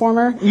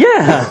transformer.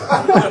 Yeah.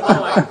 Oh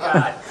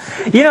my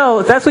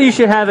God. That's what you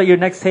should have at your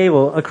next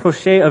table, a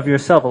crochet of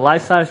yourself, a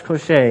life-size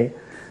crochet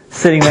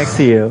sitting next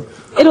to you.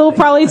 It'll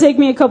probably take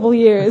me a couple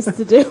years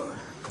to do.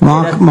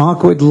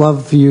 Mark would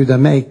love for you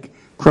to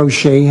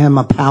crochet him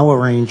a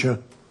Power Ranger.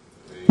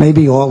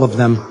 Maybe all of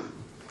them.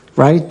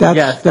 Right?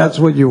 That's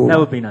what you... That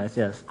would be nice,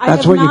 yes.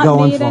 That's what you're going for.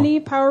 I have not made any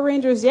Power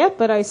Rangers yet,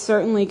 but I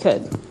certainly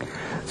could.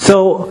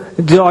 So,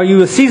 are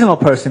you a seasonal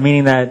person,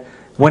 meaning that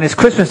when it's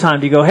Christmas time,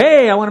 do you go,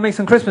 hey, I want to make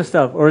some Christmas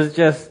stuff? Or is it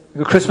just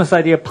a Christmas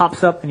idea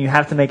pops up and you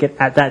have to make it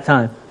at that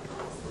time?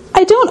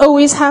 I don't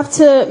always have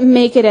to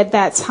make it at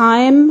that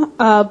time,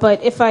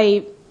 but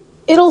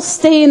it'll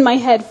stay in my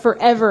head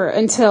forever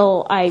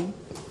until I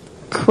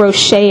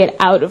crochet it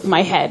out of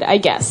my head, I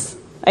guess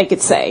I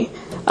could say.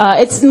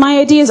 My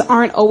ideas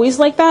aren't always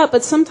like that,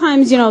 but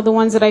sometimes, the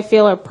ones that I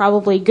feel are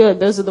probably good,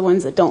 those are the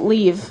ones that don't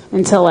leave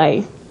until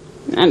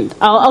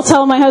I'll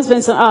tell my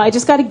husband, I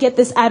just got to get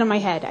this out of my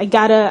head. I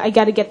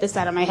gotta get this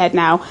out of my head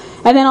now,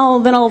 and then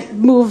I'll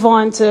move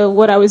on to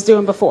what I was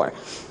doing before.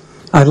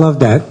 I love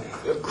that.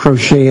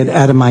 Crochet it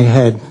out of my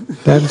head.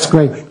 That's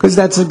great, because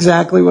that's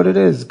exactly what it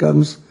is. It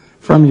comes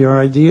from your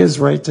ideas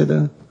right to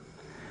the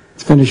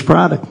finished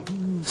product.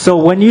 So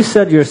when you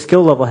said your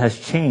skill level has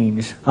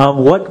changed,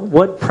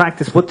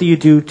 what do you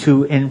do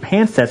to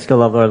enhance that skill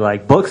level? Are there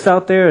like books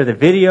out there? Are there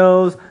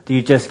videos? Do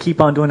you just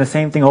keep on doing the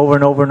same thing over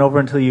and over and over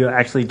until you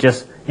actually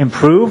just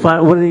improve?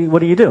 What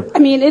do you do? I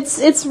mean,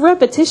 it's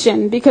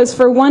repetition, because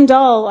for one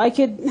doll, I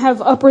could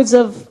have upwards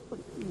of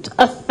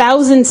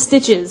 1,000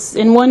 stitches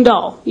in one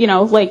doll.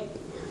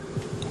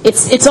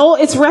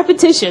 It's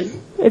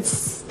repetition.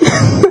 It's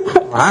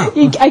wow.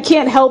 I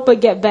can't help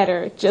but get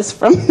better just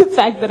from the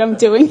fact that I'm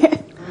doing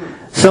it.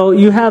 So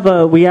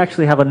we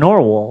actually have a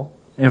Norwal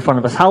in front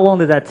of us. How long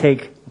did that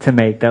take to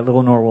make, that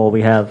little Norwal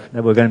we have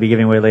that we're going to be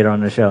giving away later on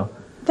in the show?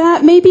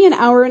 That may be an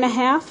hour and a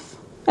half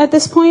at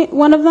this point,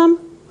 one of them.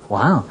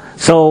 Wow.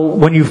 So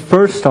when you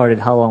first started,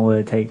 how long would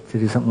it take to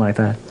do something like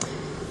that?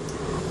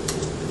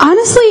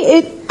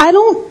 Honestly,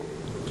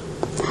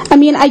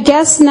 I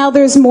guess now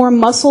there's more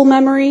muscle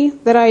memory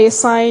that I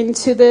assign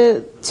to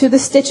the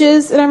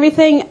stitches and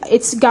everything.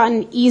 It's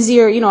gotten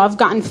easier. I've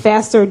gotten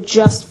faster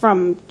just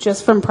from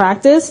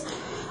practice.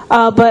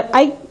 But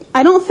I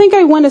don't think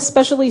I went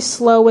especially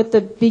slow at the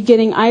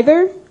beginning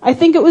either. I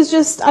think it was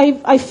just,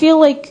 I feel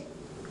like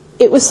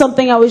it was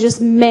something I was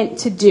just meant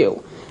to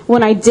do.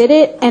 When I did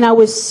it, and I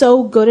was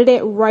so good at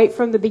it right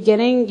from the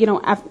beginning,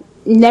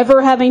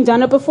 never having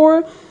done it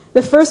before.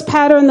 The first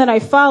pattern that I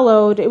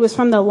followed, it was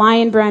from the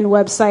Lion Brand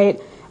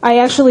website. I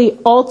actually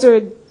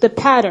altered the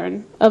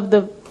pattern of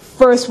the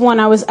first one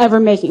I was ever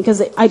making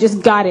because I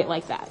just got it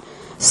like that.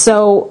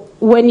 So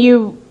when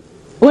you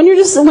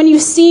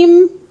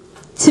seem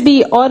to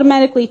be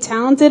automatically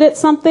talented at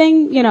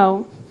something,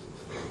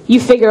 you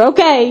figure,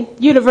 okay,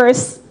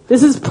 universe,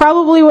 this is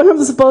probably what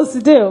I'm supposed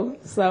to do.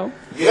 So.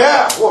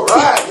 Yeah, all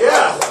right,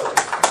 yeah.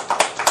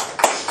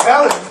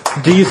 Tell it.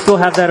 Do you still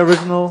have that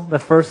original, the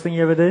first thing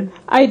you ever did?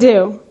 I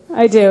do.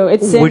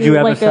 It's in would you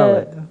ever like sell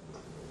it?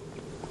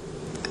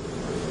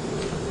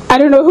 I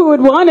don't know who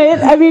would want it.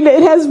 I mean,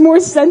 it has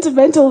more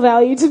sentimental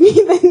value to me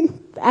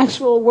than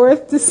actual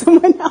worth to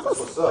someone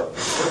else.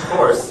 Of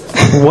course.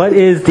 What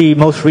is the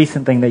most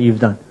recent thing that you've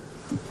done?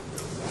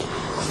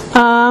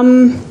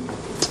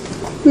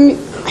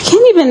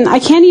 I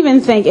can't even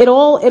think. It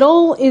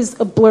all is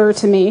a blur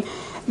to me.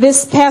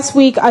 This past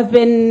week, I've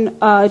been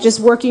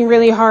just working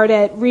really hard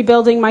at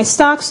rebuilding my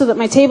stock so that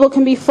my table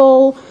can be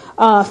full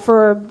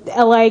for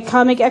LA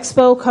Comic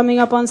Expo coming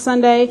up on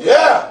Sunday.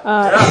 Yeah.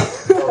 All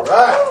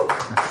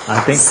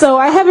right. So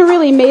I haven't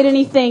really made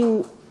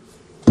anything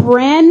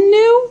brand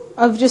new.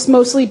 I've just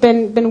mostly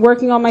been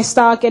working on my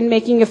stock and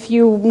making a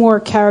few more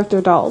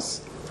character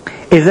dolls.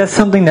 Is that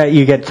something that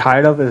you get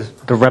tired of, is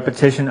the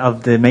repetition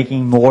of the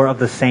making more of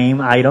the same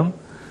item?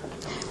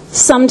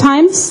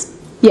 Sometimes,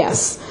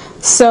 yes.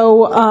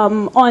 So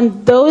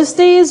on those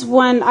days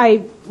when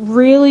I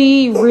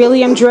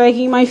really am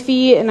dragging my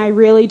feet and I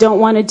really don't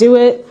want to do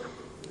it,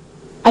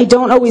 I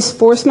don't always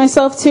force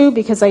myself to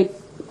because I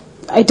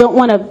don't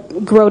want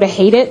to grow to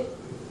hate it.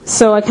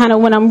 So I kind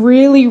of, when I'm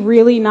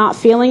really not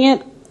feeling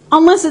it,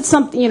 unless it's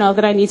something,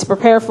 that I need to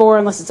prepare for,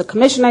 unless it's a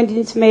commission I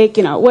need to make,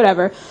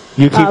 whatever.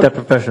 You keep that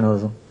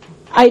professionalism.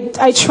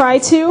 I try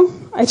to.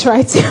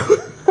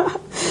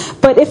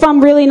 But if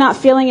I'm really not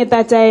feeling it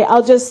that day,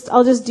 I'll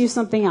just do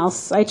something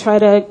else. I try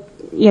to,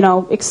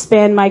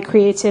 expand my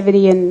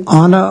creativity and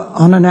on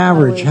an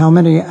average, how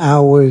many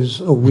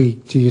hours a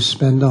week do you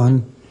spend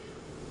on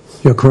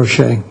your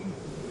crochet?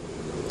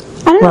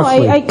 I don't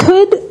Roughly. know.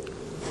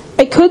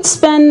 I could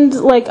spend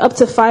like up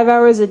to 5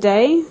 hours a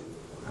day.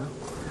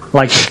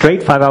 Like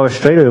straight, 5 hours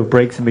straight, or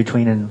breaks in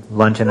between and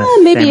lunch and a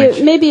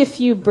sandwich? Maybe a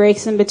few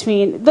breaks in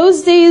between.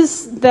 Those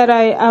days that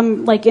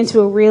I'm like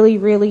into a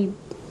really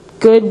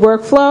good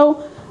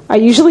workflow, I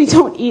usually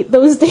don't eat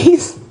those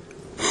days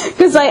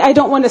because I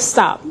don't want to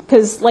stop,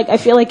 because I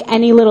feel like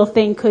any little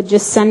thing could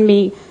just send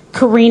me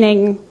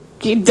careening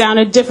down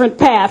a different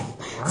path.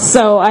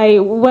 So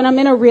when I'm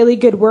in a really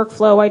good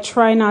workflow, I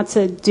try not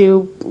to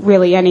do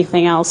really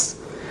anything else.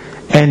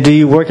 And do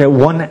you work at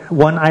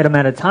one item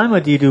at a time,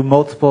 or do you do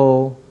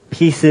multiple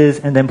pieces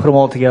and then put them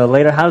all together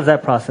later? How does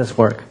that process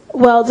work?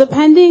 Well,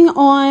 depending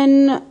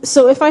on,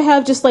 so if I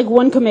have just like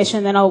one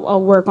commission, then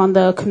I'll work on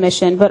the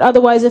commission. But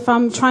otherwise, if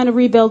I'm trying to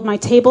rebuild my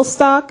table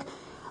stock,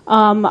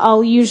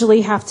 I'll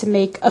usually have to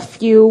make a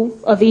few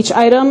of each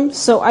item.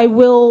 So I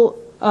will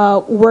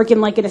work in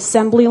like an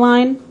assembly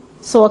line.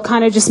 So I'll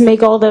kind of just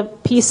make all the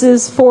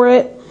pieces for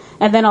it,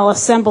 and then I'll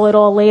assemble it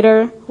all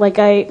later.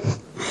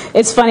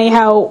 It's funny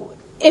how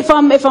if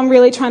I'm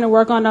really trying to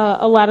work on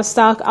a lot of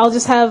stock, I'll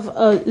just have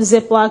a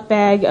Ziploc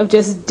bag of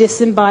just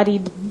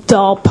disembodied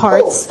doll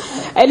parts,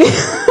 and it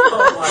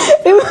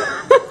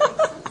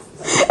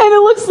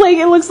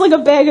looks like a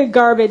bag of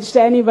garbage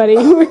to anybody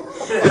who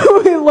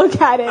would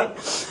look at it.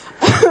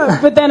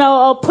 But then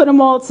I'll put them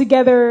all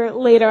together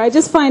later. I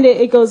just find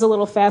it goes a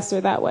little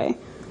faster that way.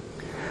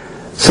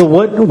 So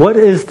what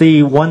is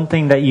the one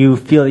thing that you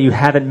feel that you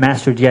haven't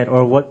mastered yet,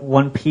 or what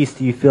one piece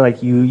do you feel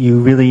like you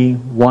really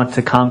want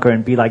to conquer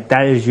and be like,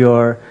 that is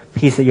your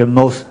piece that you're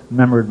most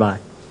remembered by?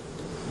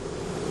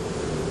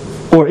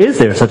 Or is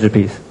there such a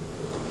piece?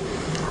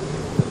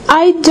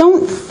 I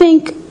don't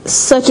think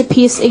such a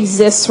piece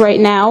exists right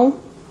now.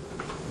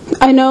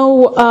 I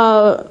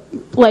know,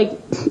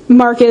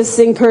 Marcus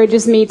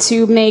encourages me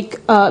to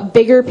make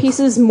bigger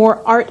pieces, more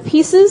art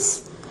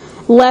pieces,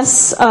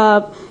 less,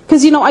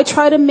 because, I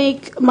try to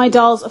make my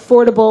dolls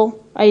affordable.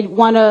 I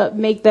want to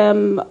make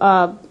them,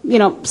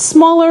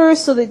 smaller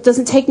so that it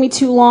doesn't take me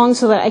too long,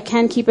 so that I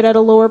can keep it at a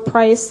lower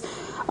price,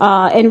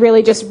 and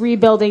really just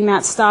rebuilding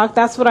that stock.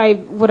 That's what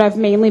I've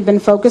mainly been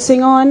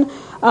focusing on.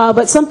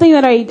 But something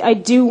that I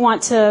do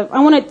want to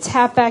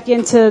tap back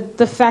into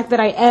the fact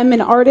that I am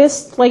an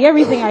artist. Like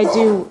everything I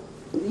do,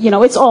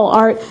 it's all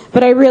art,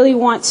 but I really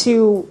want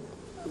to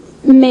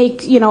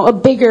make, a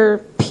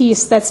bigger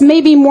piece that's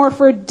maybe more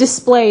for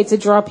display to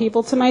draw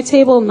people to my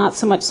table, not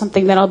so much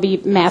something that I'll be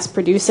mass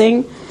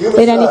producing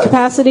in any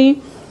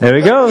capacity. There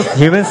we go.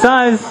 Human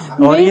size.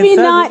 Maybe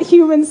not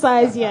human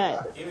size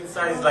yet. Human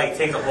size, like,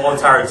 take a whole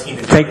entire team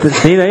to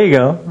See, there you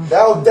go.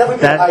 That would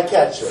definitely be an eye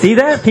catcher. See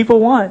that? People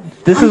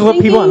want. This is what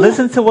people want.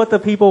 Listen to what the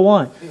people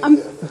want. I'm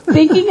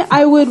thinking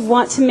I would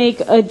want to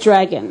make a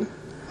dragon.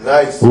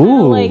 Nice.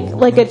 Ooh.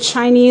 Like a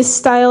Chinese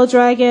style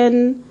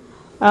dragon.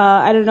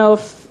 I don't know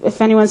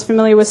if anyone's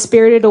familiar with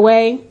Spirited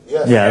Away.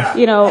 Yes.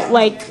 You know,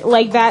 like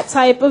that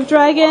type of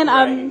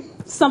dragon.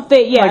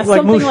 Something, like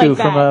something Mushu like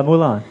that. from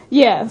Mulan.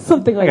 Yeah,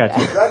 something like that.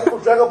 Dragon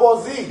from Dragon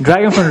Ball Z.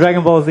 Dragon from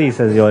Dragon Ball Z,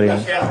 says the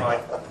audience.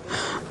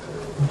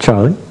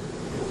 Charlie?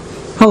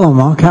 Hello,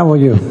 Mark. How are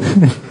you?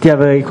 Do you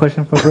have a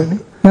question for Brittany?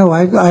 No,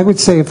 I would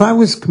say if I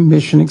was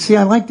commissioning, see,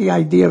 I like the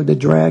idea of the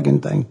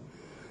dragon thing.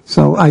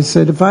 So I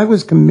said if I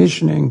was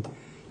commissioning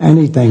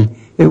anything,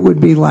 it would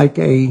be like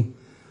a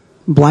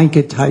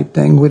blanket type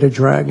thing with a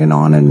dragon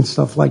on it and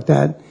stuff like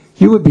that.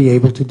 You would be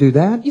able to do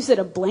that. You said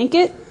a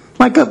blanket?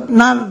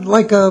 Not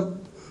like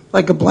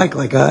a blanket,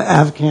 like a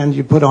Afghan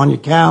you put on your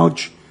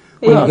couch.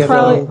 Yeah,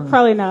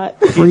 probably not.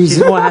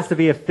 She more has to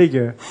be a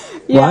figure.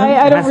 Yeah,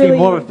 I don't it has really. to be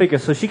more of a figure,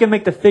 so she can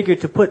make the figure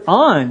to put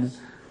on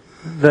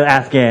the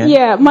Afghan.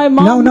 Yeah, my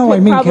mom. No, could I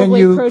mean, can probably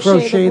you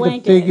crochet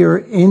the figure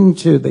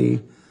into the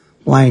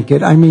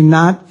blanket? I mean,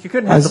 not. She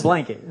couldn't have the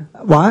blanket.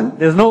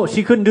 What?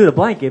 She couldn't do the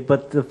blanket,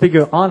 but the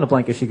figure on the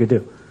blanket she could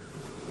do.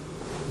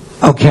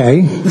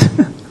 Okay.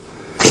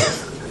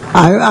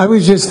 I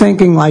was just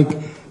thinking, like,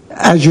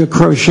 as you're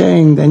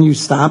crocheting, then you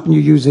stop and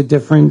you use a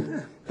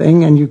different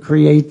thing and you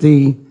create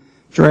the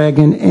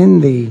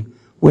dragon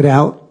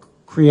without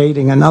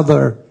creating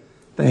another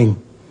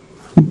thing.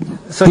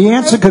 So the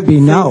answer could be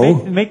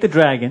no. Make the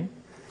dragon,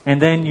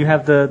 and then you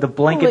have the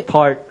blanket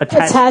part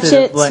attached Attach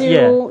to it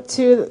the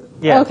to.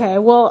 Yeah. Okay,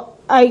 well,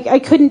 I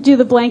couldn't do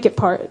the blanket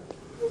part.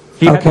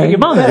 You have to get your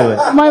mom to do it.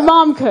 My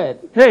mom could.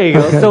 There you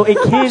go. Okay. So it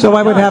can. So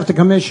I would have to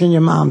commission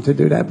your mom to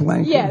do that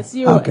blanket. Yes,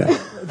 you would. Okay.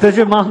 Does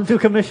your mom do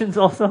commissions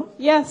also?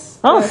 Yes.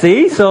 Oh, yes.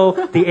 see? So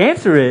the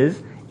answer is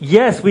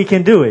yes, we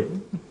can do it.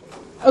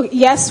 Oh,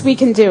 yes, we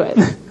can do it.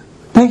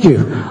 Thank you.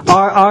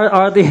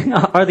 Are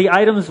the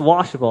items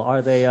washable?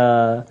 Are they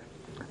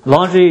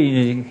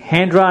laundry,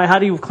 hand dry? How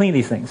do you clean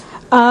these things?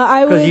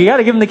 Because you got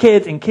to give them to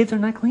kids, and kids are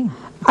not clean.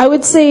 I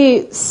would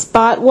say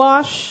spot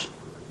wash,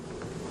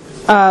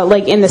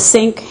 like in the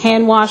sink,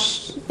 hand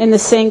wash in the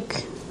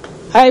sink.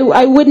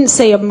 I wouldn't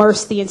say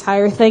immerse the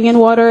entire thing in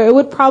water. It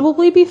would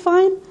probably be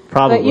fine.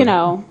 Probably. But, you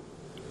know.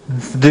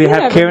 Do they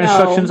have care never know.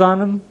 instructions on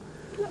them?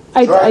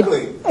 Dry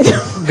clean.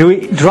 Do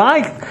we dry?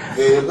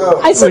 There you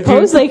go. I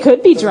suppose they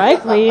could be dry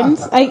cleaned.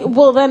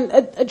 Well, then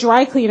a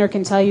dry cleaner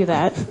can tell you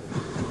that.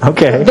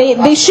 Okay.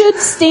 They should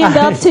stand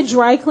up to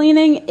dry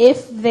cleaning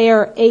if they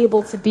are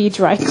able to be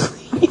dry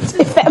cleaned.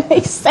 If that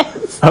makes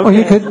sense. Okay. Or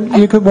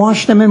you could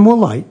wash them in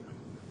Woolite.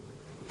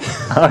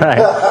 All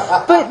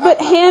right. But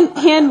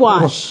hand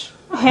wash.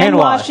 Hand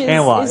wash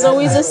is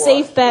always a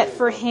safe bet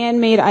for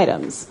handmade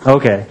items.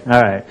 Okay.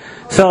 All right.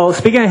 So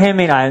speaking of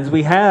handmade items,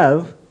 we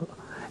have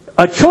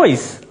a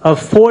choice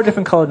of 4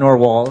 different colored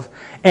narwhals,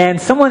 and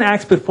someone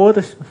asked before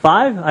the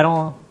 5. I don't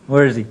know.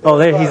 Where is he? Oh,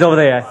 there. He's over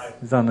there.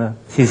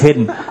 He's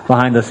hidden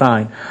behind the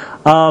sign.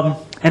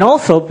 And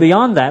also,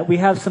 beyond that, we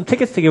have some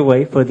tickets to give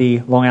away for the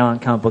Long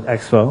Island Comic Book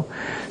Expo.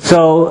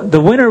 So the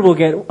winner will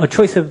get a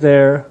choice of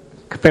their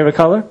favorite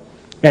color.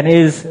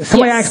 And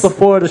somebody asked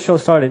before the show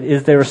started,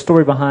 is there a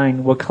story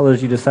behind what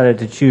colors you decided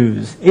to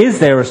choose? Is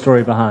there a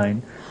story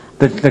behind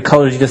the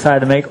colors you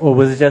decided to make, or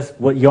was it just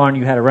what yarn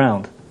you had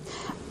around?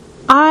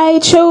 I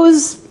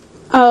chose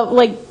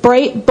like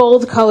bright,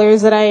 bold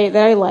colors that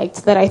I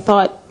liked, that I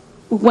thought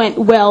went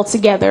well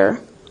together,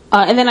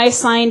 and then I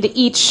assigned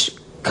each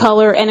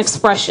color an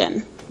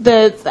expression.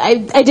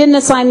 I didn't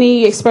assign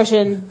the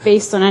expression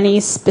based on any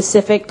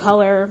specific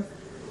color.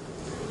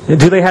 Do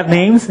they have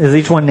names? Is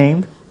each one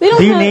named?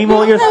 Do you name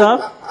all your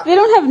stuff? They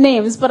don't have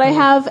names, but I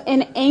have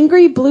an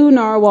angry blue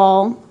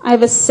narwhal. I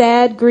have a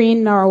sad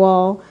green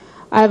narwhal.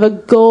 I have a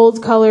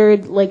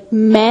gold-colored, like,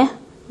 meh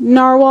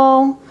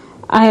narwhal.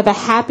 I have a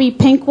happy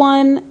pink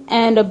one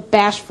and a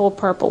bashful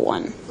purple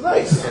one.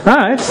 Nice. All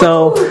right,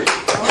 so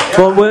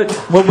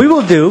what we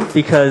will do,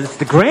 because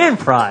the grand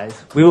prize,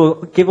 we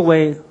will give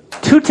away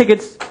 2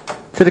 tickets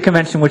to the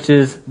convention, which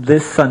is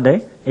this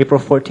Sunday, April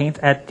 14th,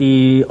 at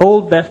the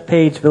Old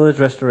Bethpage Village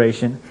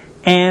Restoration,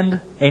 and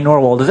a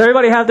narwhal. Does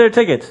everybody have their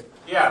tickets?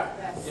 Yeah.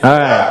 All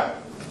right.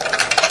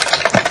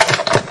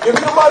 Give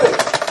me the money.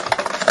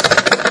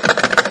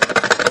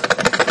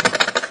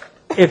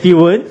 If you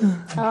would,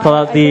 pull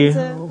out the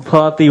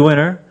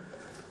winner.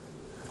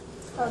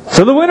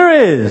 So the winner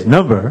is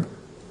number.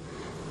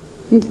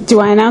 Do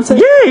I announce it?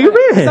 Yeah, you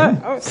did.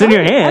 It's in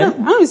your hand.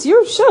 It's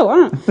your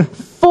show.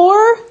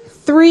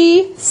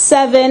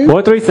 437.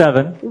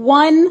 437.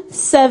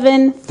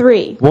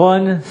 173.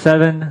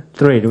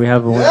 173. Do we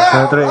have a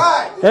 173?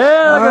 Right.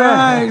 Yeah, All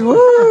right.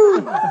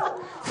 Woo.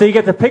 So you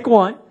get to pick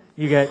one.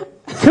 You get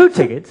 2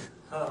 tickets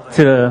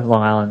to the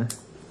Long Island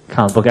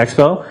Comic Book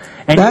Expo.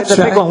 And That's you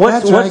get to pick right. one.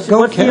 What's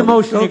Go, the Kelly.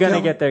 emotion Go, you're going to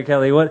Kelly. get there,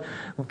 Kelly?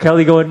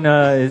 Kelly Gordon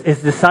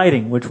is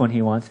deciding which one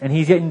he wants, and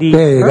he's getting the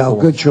There you purple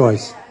go. Good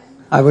choice.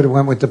 I would have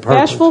went with the purple.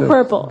 Bashful too.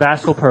 purple.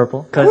 Bashful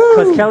purple,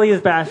 because Kelly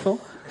is bashful.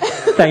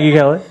 Thank you,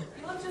 Kelly.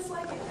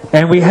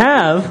 And we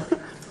have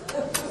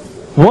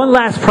one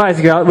last prize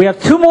to give out. We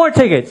have 2 more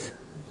tickets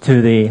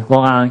to the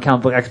Long Island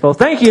Comic Book Expo.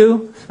 Thank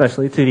you,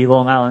 especially to the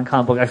Long Island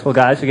Comic Book Expo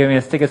guys for giving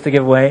us tickets to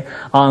give away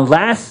on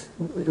last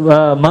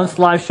month's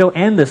live show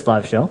and this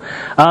live show.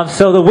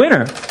 So the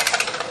winner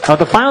of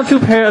the final 2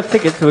 pair of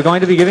tickets that we're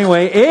going to be giving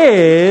away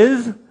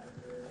is...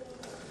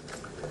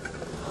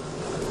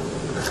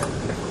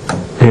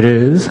 It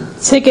is...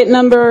 Ticket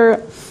number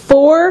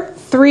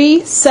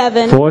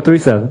 437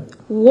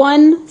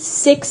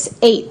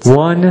 168.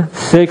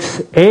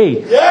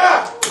 168.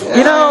 Yeah!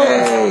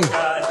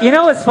 You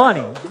know what's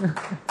funny?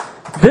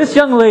 This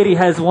young lady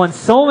has won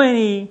so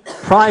many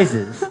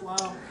prizes.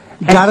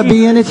 You got to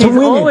be in it to she's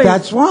win always- it.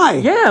 That's why.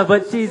 Yeah,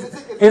 but she's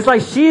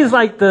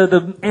like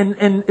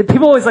and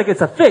people always like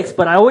it's a fix,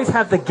 but I always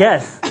have the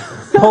guest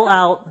pull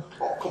out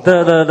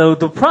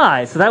the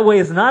prize, so that way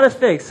it's not a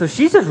fix. So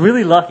she's just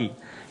really lucky.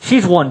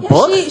 She's won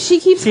books. She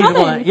keeps She's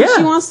coming. won-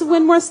 She wants to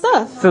win more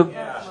stuff. So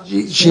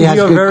She has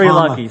you're good very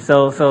karma. lucky.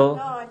 So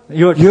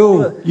you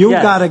You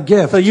got a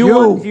gift. So you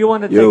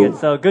won the You. ticket.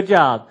 So good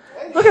job.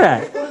 Look at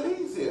that.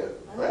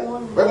 Right,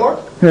 Mark?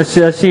 Does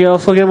she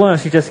also get one, or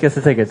she just gets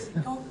the tickets?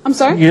 I'm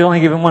sorry? You're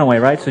only giving one away,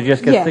 right? So you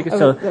just get Yeah. the tickets.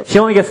 So she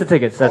only gets the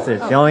tickets. That's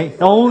it. She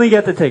only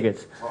get the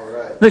tickets.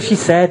 Look, she's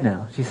sad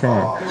now. She's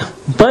sad,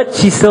 but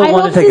she still I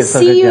won hope the to tickets. So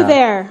see good you job.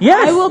 there.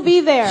 Yes, I will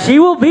be there. She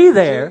will be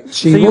there.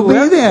 She So you will be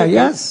grab the there, tickets,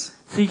 yes.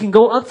 So you can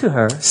go up to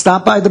her.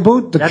 Stop by the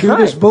booth, the That's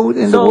cutest right. booth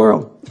in the So-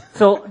 world.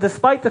 So,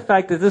 despite the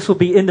fact that this will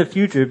be in the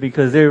future,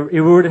 because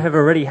it would have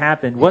already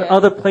happened, what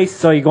other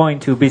places are you going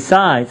to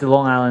besides the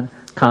Long Island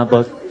Comic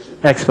Book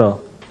Expo?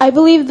 I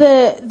believe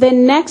the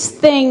next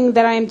thing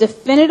that I am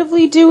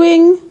definitively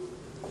doing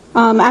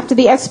after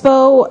the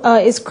expo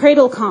is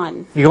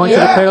CradleCon. You're going to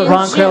the Cradle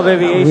Ron Cradle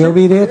Aviation? We'll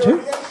be there too.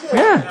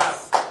 Yeah.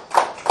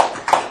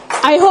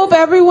 I hope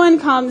everyone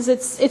comes.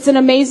 It's an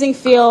amazing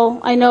feel.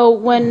 I know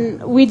when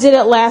we did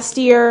it last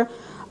year,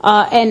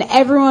 and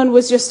everyone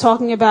was just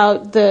talking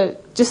about the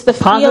feel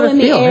Positive in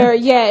the feel, air.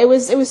 Yeah, it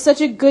was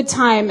such a good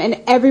time, and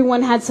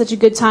everyone had such a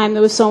good time.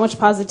 There was so much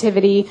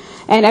positivity,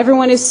 and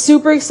everyone is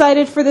super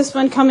excited for this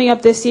one coming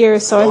up this year.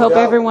 So I hope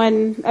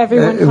everyone It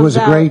comes was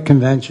a out. great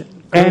convention.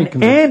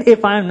 And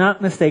if I'm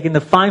not mistaken,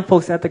 the fine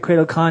folks at the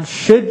CradleCon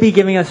should be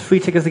giving us free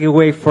tickets to give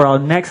away for our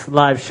next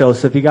live show.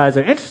 So if you guys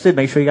are interested,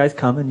 make sure you guys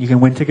come and you can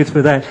win tickets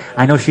for that.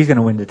 I know she's going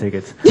to win the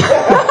tickets.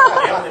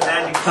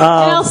 And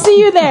I'll see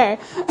you there.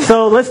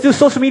 So let's do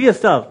social media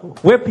stuff.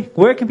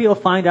 Where can people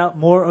find out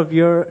more of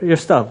your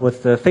stuff? What's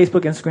the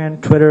Facebook, Instagram,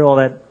 Twitter, all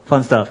that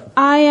fun stuff?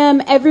 I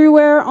am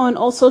everywhere on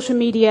all social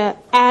media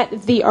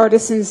at The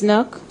Artisan's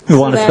Nook. You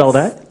want to spell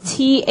that?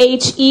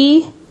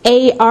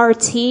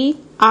 TheArtisansNook.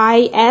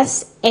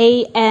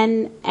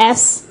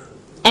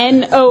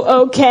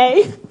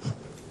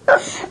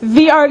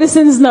 The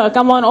Artisan's Nook.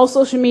 I'm on all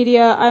social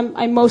media.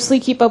 I mostly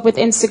keep up with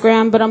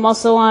Instagram, but I'm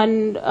also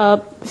on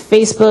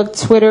Facebook,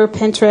 Twitter,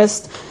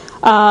 Pinterest.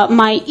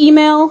 My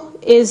email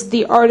is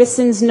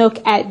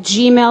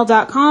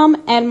theartisansnook@gmail.com,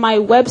 and my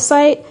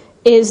website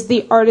is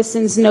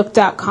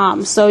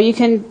theartisansnook.com. So you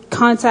can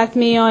contact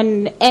me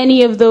on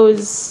any of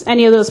those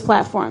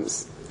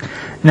platforms.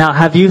 Now,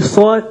 have you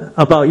thought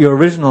about your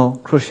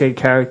original crocheted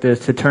characters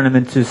to turn them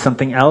into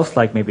something else,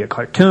 like maybe a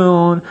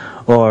cartoon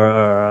or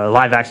a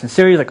live-action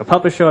series, like a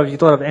puppet show? Have you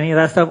thought of any of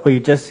that stuff, or are you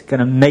just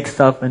going to make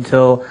stuff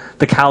until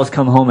the cows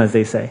come home, as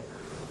they say?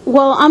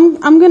 Well,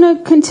 I'm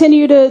gonna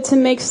continue to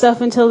make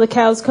stuff until the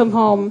cows come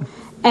home,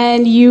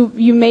 and you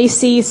may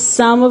see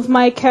some of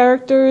my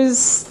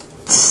characters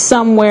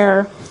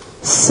somewhere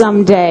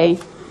someday.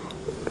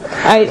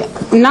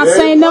 I'm not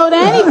saying no to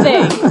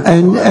anything.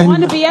 I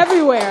want to be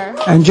everywhere.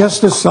 And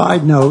just a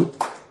side note,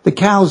 the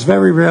cows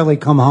very rarely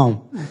come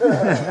home.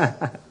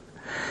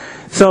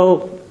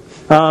 So,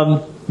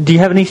 do you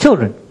have any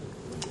children?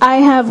 I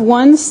have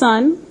one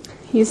son.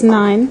 He's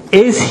 9.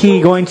 Is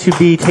he going to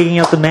be taking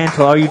up the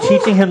mantle? Are you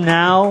teaching him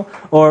now,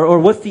 or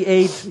what's the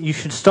age you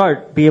should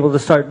be able to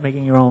start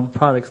making your own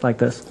products like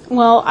this?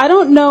 Well, I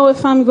don't know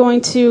if I'm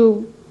going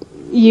to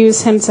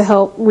use him to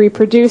help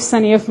reproduce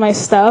any of my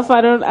stuff.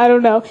 I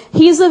don't know.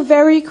 He's a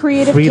very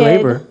creative Free kid.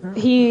 labor.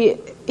 He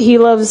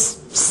loves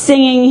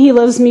singing, he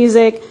loves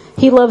music,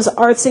 he loves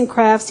arts and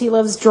crafts, he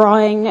loves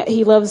drawing,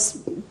 he loves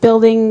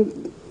building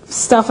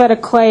stuff out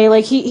of clay.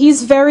 Like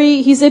he's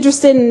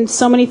interested in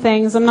so many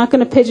things. I'm not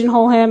going to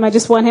pigeonhole him. I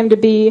just want him to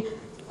be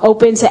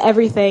open to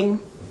everything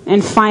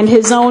and find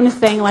his own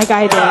thing like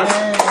I did.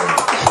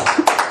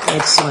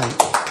 Excellent.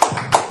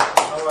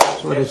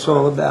 That's what it's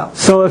all about.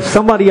 So if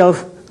somebody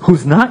else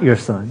who's not your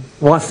son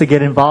wants to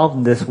get involved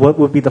in this, what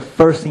would be the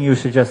first thing you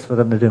suggest for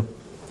them to do?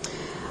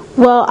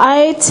 Well,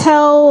 I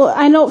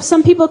know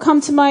some people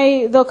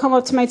they'll come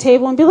up to my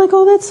table and be like,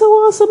 "Oh, that's so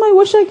awesome. I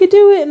wish I could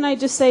do it." And I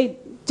just say,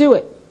 "Do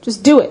it.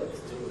 Just do it."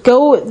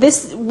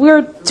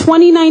 We're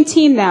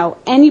 2019 now.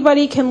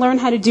 Anybody can learn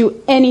how to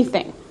do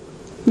anything.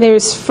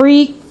 There's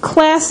free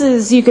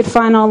classes you could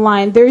find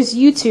online. There's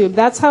YouTube.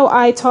 That's how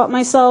I taught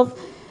myself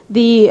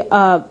the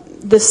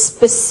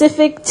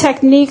specific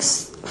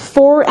techniques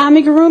for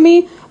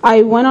amigurumi.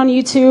 I went on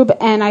YouTube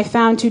and I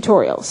found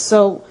tutorials.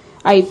 So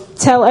I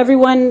tell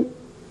everyone,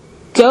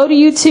 go to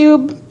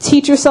YouTube,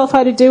 teach yourself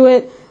how to do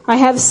it. I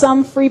have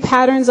some free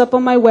patterns up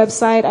on my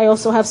website. I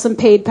also have some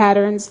paid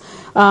patterns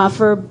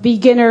for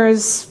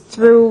beginners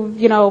through,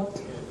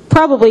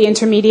 probably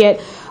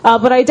intermediate.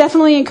 But I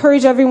definitely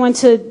encourage everyone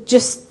to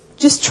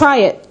just try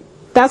it.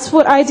 That's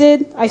what I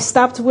did. I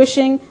stopped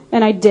wishing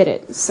and I did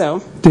it.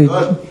 So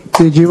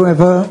did you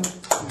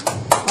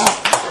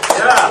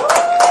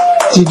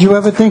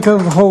ever think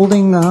of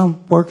holding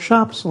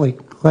workshops,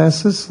 like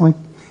classes, like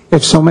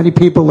if so many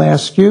people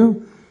ask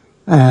you,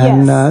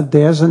 and Yes.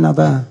 There's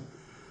another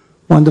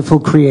wonderful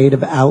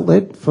creative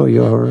outlet for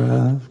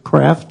your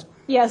craft?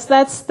 Yes,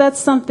 that's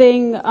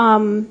something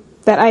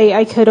that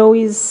I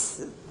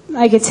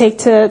could take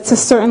to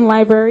certain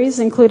libraries,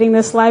 including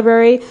this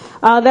library.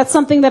 That's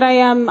something that I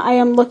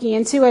am looking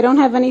into. I don't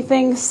have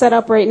anything set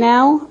up right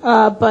now,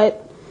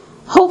 but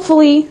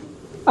hopefully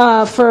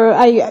I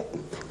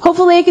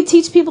could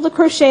teach people to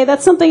crochet.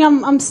 That's something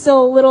I'm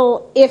still a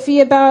little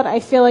iffy about. I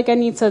feel like I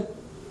need to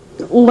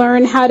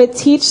learn how to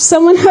teach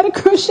someone how to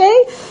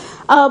crochet.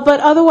 But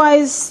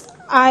otherwise,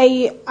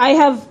 I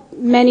have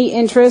many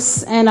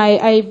interests, and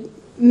I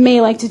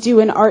may like to do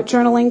an art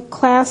journaling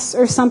class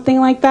or something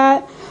like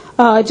that,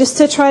 just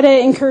to try to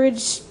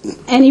encourage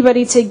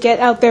anybody to get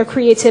out their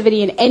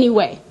creativity in any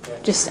way,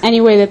 just any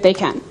way that they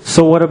can.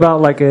 So what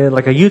about like a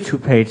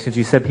YouTube page? Since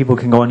you said people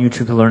can go on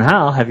YouTube to learn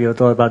how, have you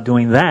thought about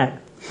doing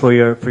that for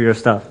your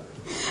stuff?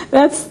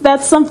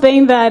 That's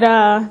something that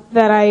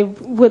I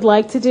would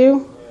like to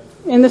do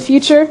in the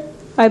future.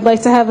 I'd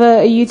like to have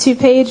a YouTube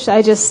page.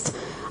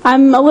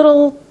 I'm a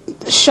little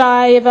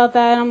shy about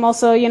that. I'm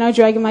also,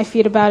 dragging my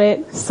feet about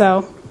it.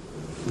 So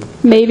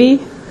maybe.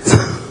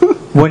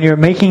 When you're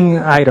making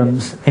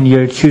items and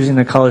you're choosing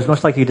the colors,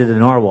 much like you did the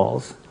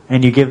narwhals,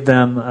 and you give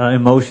them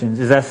emotions,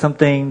 is that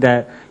something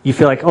that you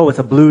feel like, oh, it's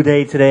a blue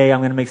day today, I'm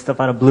going to make stuff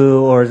out of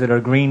blue, or is it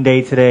a green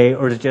day today,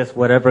 or is it just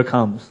whatever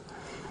comes?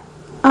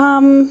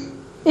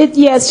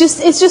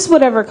 It's just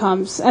whatever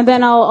comes, and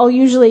then I'll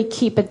usually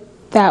keep it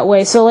that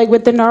way. So like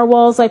with the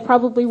narwhals, I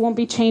probably won't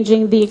be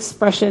changing the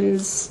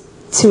expressions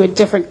to a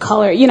different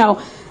color.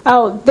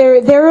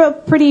 They're a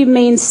pretty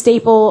main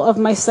staple of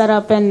my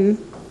setup, and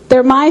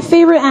they're my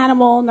favorite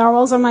animal.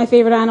 Narwhals are my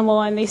favorite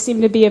animal, and they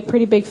seem to be a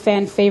pretty big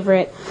fan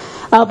favorite.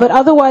 But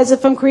otherwise,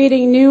 if I'm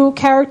creating new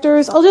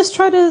characters, I'll just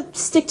try to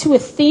stick to a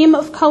theme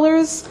of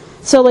colors.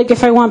 So like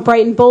if I want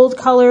bright and bold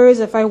colors,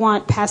 if I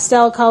want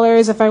pastel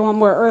colors, if I want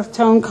more earth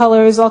tone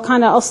colors,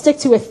 I'll stick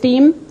to a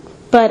theme.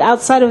 But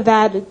outside of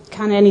that,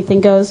 kind of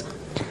anything goes.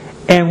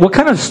 And what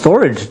kind of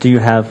storage do you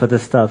have for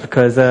this stuff?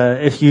 Because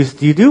if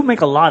you do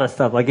make a lot of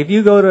stuff, like if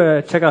you go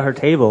to check out her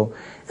table,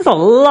 there's a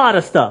lot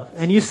of stuff.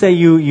 And you say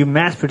you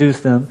mass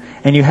produce them,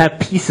 and you have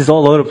pieces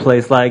all over the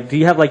place. Like, do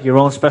you have like your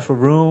own special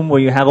room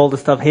where you have all the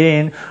stuff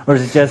hidden, or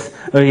is it just,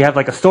 or you have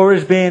like a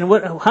storage bin?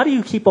 How do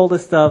you keep all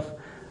this stuff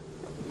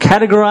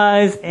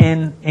categorized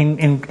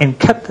and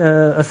kept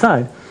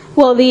aside?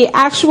 Well, the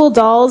actual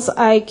dolls,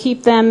 I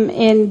keep them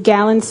in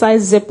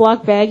gallon-sized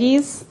Ziploc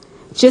baggies,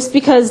 just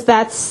because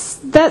that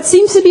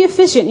seems to be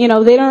efficient.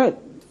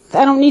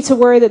 I don't need to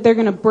worry that they're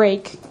going to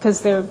break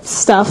because they're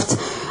stuffed.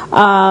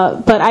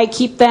 But I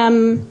keep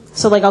them,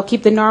 so like I'll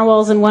keep the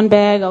narwhals in one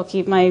bag, I'll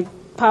keep my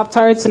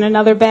Pop-Tarts in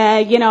another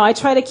bag. I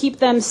try to keep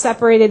them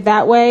separated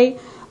that way.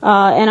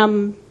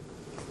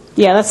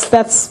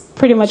 That's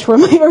pretty much where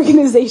my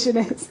organization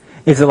is.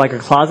 Is it like a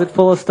closet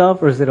full of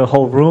stuff, or is it a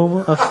whole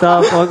room of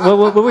stuff? What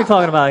are we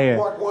talking about here?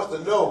 Mark wants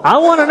to know. I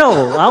want to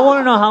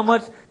know how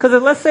much.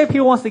 Because let's say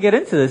people wants to get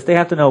into this, they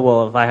have to know.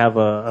 Well, if I have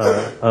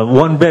a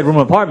one-bedroom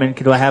apartment,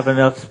 do I have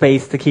enough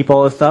space to keep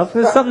all this stuff?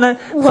 It's something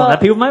that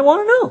people might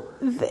want to know.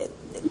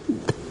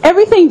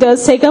 Everything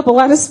does take up a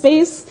lot of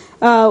space.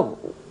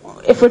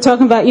 If we're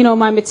talking about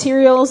my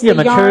materials, the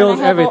materials,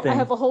 yarn, everything. I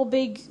have a whole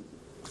big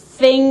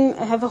thing.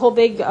 I have a whole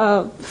big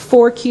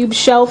 4-cube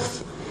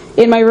shelf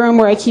in my room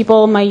where I keep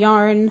all my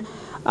yarn.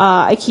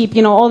 I keep,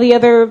 all the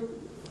other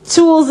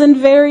tools in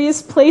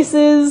various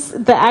places.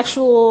 The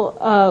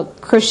actual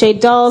crochet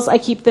dolls, I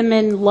keep them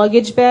in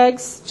luggage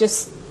bags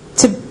just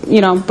to,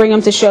 bring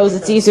them to shows.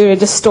 It's easier to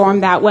just store them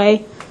that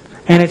way.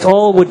 And it's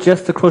all with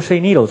just the crochet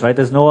needles, right?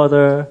 There's no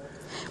other...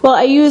 Well,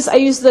 I use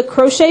the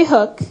crochet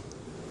hook.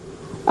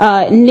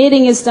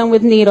 Knitting is done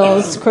with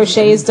needles.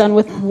 Crochet is done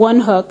with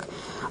one hook.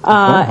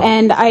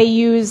 And I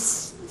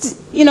use,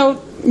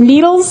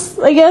 needles,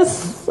 I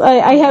guess.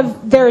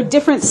 There are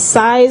different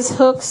size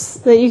hooks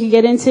that you can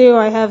get into.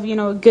 I have,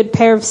 a good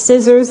pair of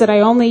scissors that I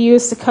only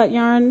use to cut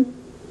yarn.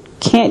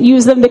 Can't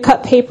use them to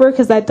cut paper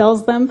because that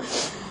dulls them.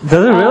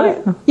 Does it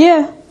really?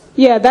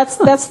 Yeah,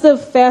 that's the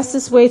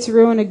fastest way to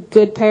ruin a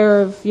good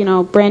pair of,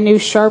 brand new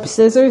sharp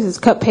scissors is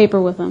cut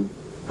paper with them.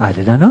 I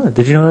did not know that.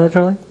 Did you know that,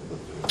 Charlie?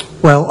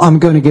 Well, I'm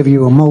going to give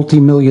you a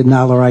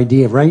multi-million-dollar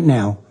idea right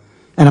now,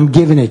 and I'm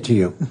giving it to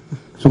you.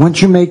 So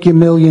once you make your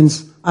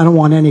millions, I don't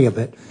want any of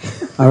it.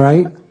 All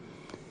right?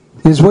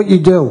 Here's what you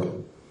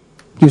do.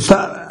 You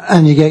start,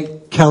 and you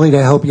get Kelly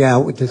to help you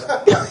out with this.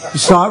 You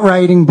start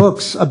writing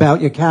books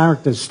about your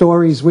characters,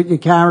 stories with your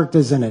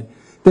characters in it.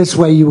 This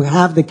way you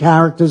have the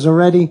characters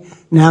already.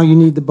 Now you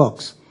need the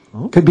books.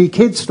 Could be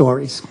kid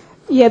stories.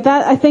 Yeah,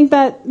 I think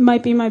that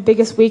might be my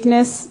biggest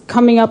weakness,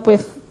 coming up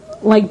with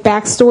like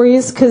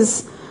backstories,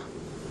 because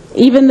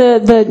even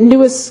the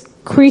newest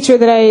creature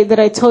that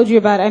I told you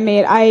about I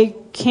made, I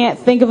can't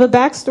think of a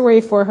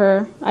backstory for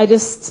her. It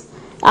just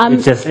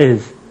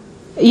is.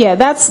 Yeah,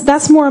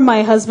 that's more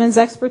my husband's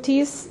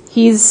expertise.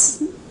 He's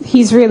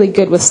really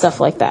good with stuff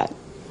like that.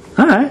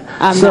 All right.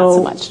 Not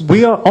so much.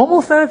 We are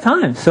almost out of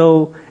time.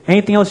 So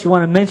anything else you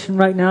want to mention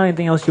right now?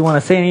 Anything else you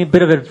want to say? Any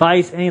bit of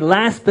advice? Any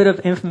last bit of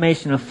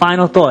information? A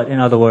final thought, in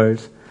other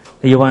words,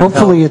 that you want to tell?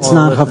 Hopefully it's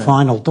not her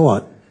final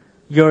thought.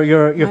 Your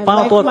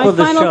final thought for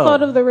the show. My final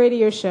thought of the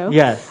radio show.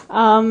 Yes.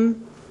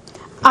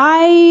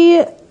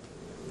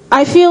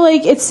 I feel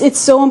like it's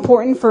so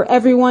important for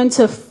everyone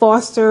to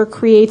foster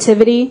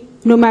creativity,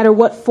 no matter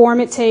what form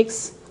it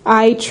takes.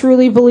 I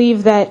truly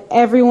believe that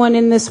everyone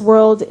in this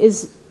world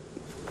is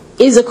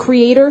a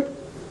creator.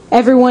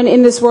 Everyone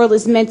in this world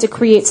is meant to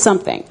create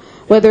something.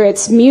 Whether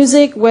it's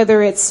music,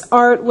 whether it's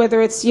art,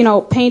 whether it's,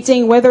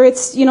 painting, whether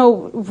it's,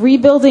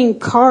 rebuilding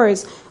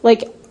cars.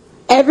 Like,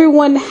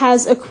 everyone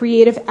has a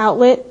creative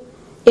outlet.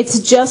 It's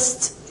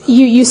just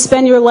you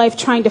spend your life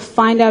trying to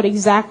find out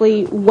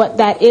exactly what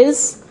that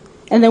is.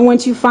 And then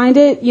once you find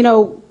it,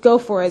 go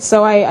for it.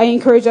 So I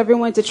encourage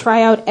everyone to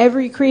try out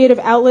every creative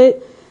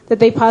outlet that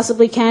they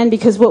possibly can,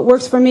 because what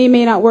works for me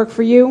may not work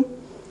for you,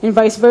 and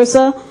vice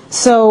versa.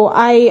 So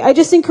I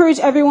just encourage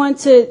everyone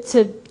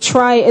to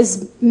try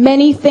as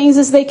many things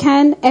as they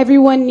can.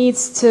 Everyone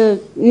needs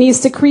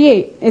to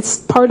create. It's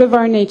part of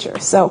our nature.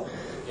 So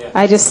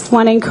I just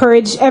want to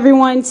encourage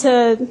everyone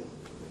to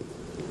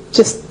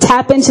just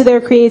tap into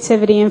their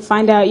creativity and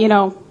find out,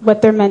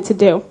 what they're meant to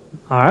do.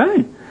 All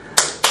right.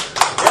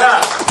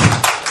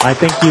 I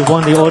think you've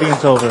won the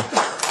audience over.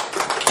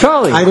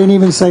 Charlie. I didn't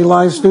even say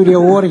live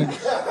studio audience.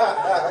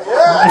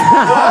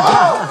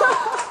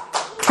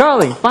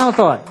 Charlie, final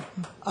thought.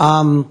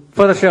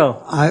 For the show.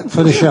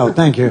 For the show,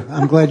 thank you.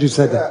 I'm glad you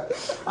said that.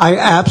 I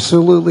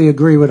absolutely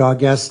agree with our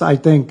guest. I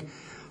think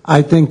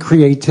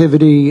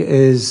creativity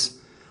is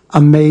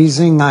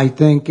amazing. I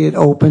think it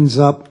opens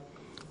up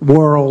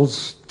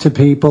worlds to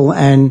people,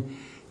 and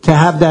to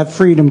have that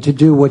freedom to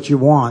do what you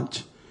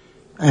want,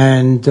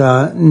 and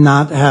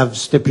not have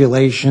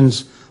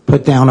stipulations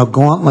put down or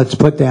gauntlets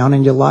put down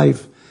in your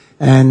life,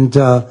 and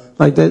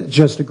like that,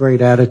 just a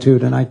great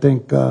attitude. And I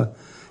think,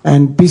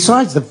 and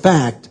besides the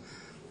fact,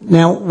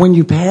 now when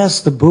you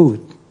pass the booth,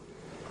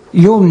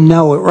 you'll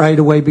know it right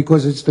away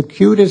because it's the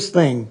cutest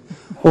thing.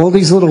 All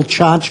these little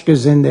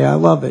tchotchkes in there, I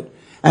love it.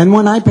 And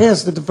when I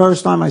passed it the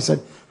first time, I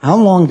said, how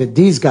long did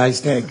these guys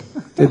take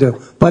to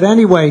do? But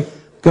anyway,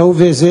 go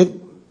visit,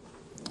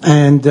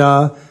 and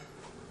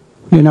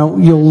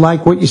you'll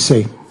like what you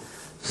see.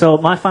 So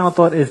my final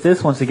thought is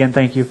this. Once again,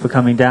 thank you for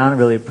coming down. I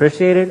really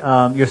appreciate it.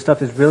 Your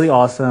stuff is really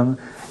awesome.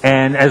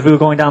 And as we were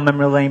going down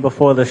memory lane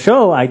before the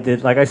show, like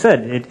I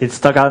said, it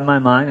stuck out in my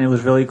mind, and it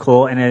was really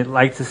cool. And I'd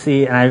like to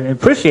see, and I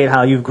appreciate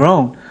how you've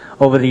grown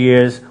over the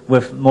years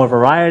with more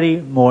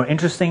variety, more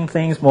interesting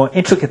things, more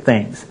intricate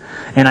things.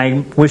 And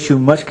I wish you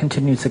much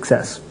continued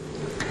success.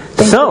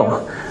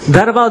 So,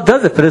 that about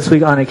does it for this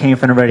week on It Came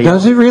From the Radio.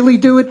 Does it really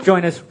do it?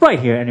 Join us right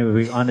here any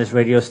week on this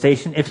radio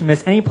station. If you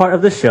miss any part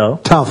of the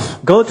show,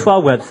 tough. Go to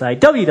our website,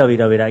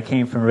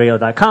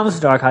 www.camefromradio.com. This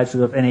is the archives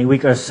of any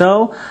week or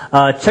so.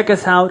 Check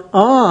us out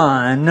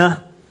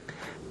on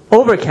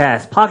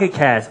Overcast, Pocket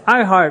Cast,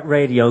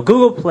 iHeartRadio,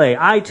 Google Play,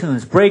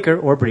 iTunes, Breaker,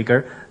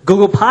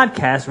 Google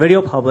Podcasts,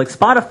 Radio Public,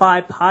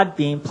 Spotify,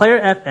 Podbean, Player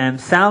FM,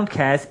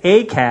 Soundcast,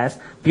 Acast,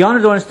 Beyond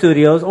the Dorn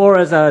Studios, or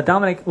as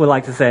Dominic would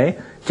like to say,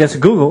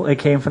 just Google It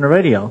Came From the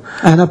Radio.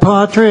 And a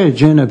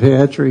partridge in a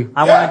pear tree.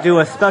 I want to do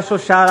a special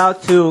shout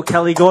out to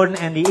Kelly Gordon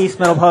and the East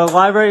Meadow Public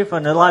Library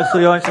from the live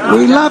studio in Chicago.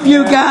 We love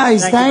you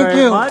guys. Thank you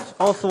very much.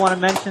 Also want to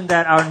mention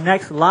that our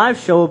next live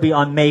show will be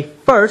on May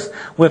 1st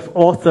with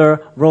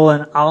author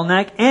Roland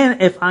Alnack.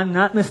 And if I'm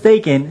not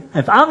mistaken,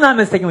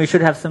 we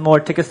should have some more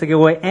tickets to give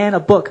away and a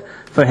book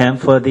for him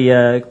for the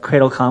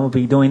CradleCon. We'll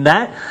be doing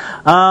that.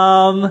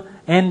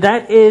 And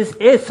that is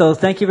it. So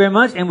thank you very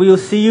much, and we will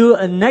see you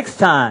next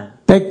time.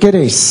 Take it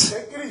easy.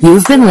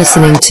 You've been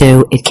listening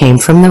to It Came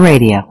From the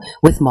Radio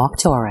with Mark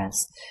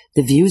Torres.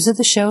 The views of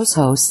the show's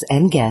hosts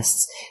and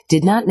guests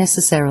did not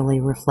necessarily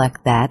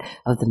reflect that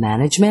of the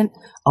management,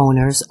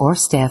 owners, or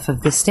staff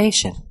of the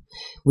station.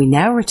 We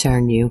now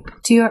return you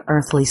to your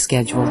earthly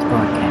scheduled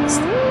broadcast.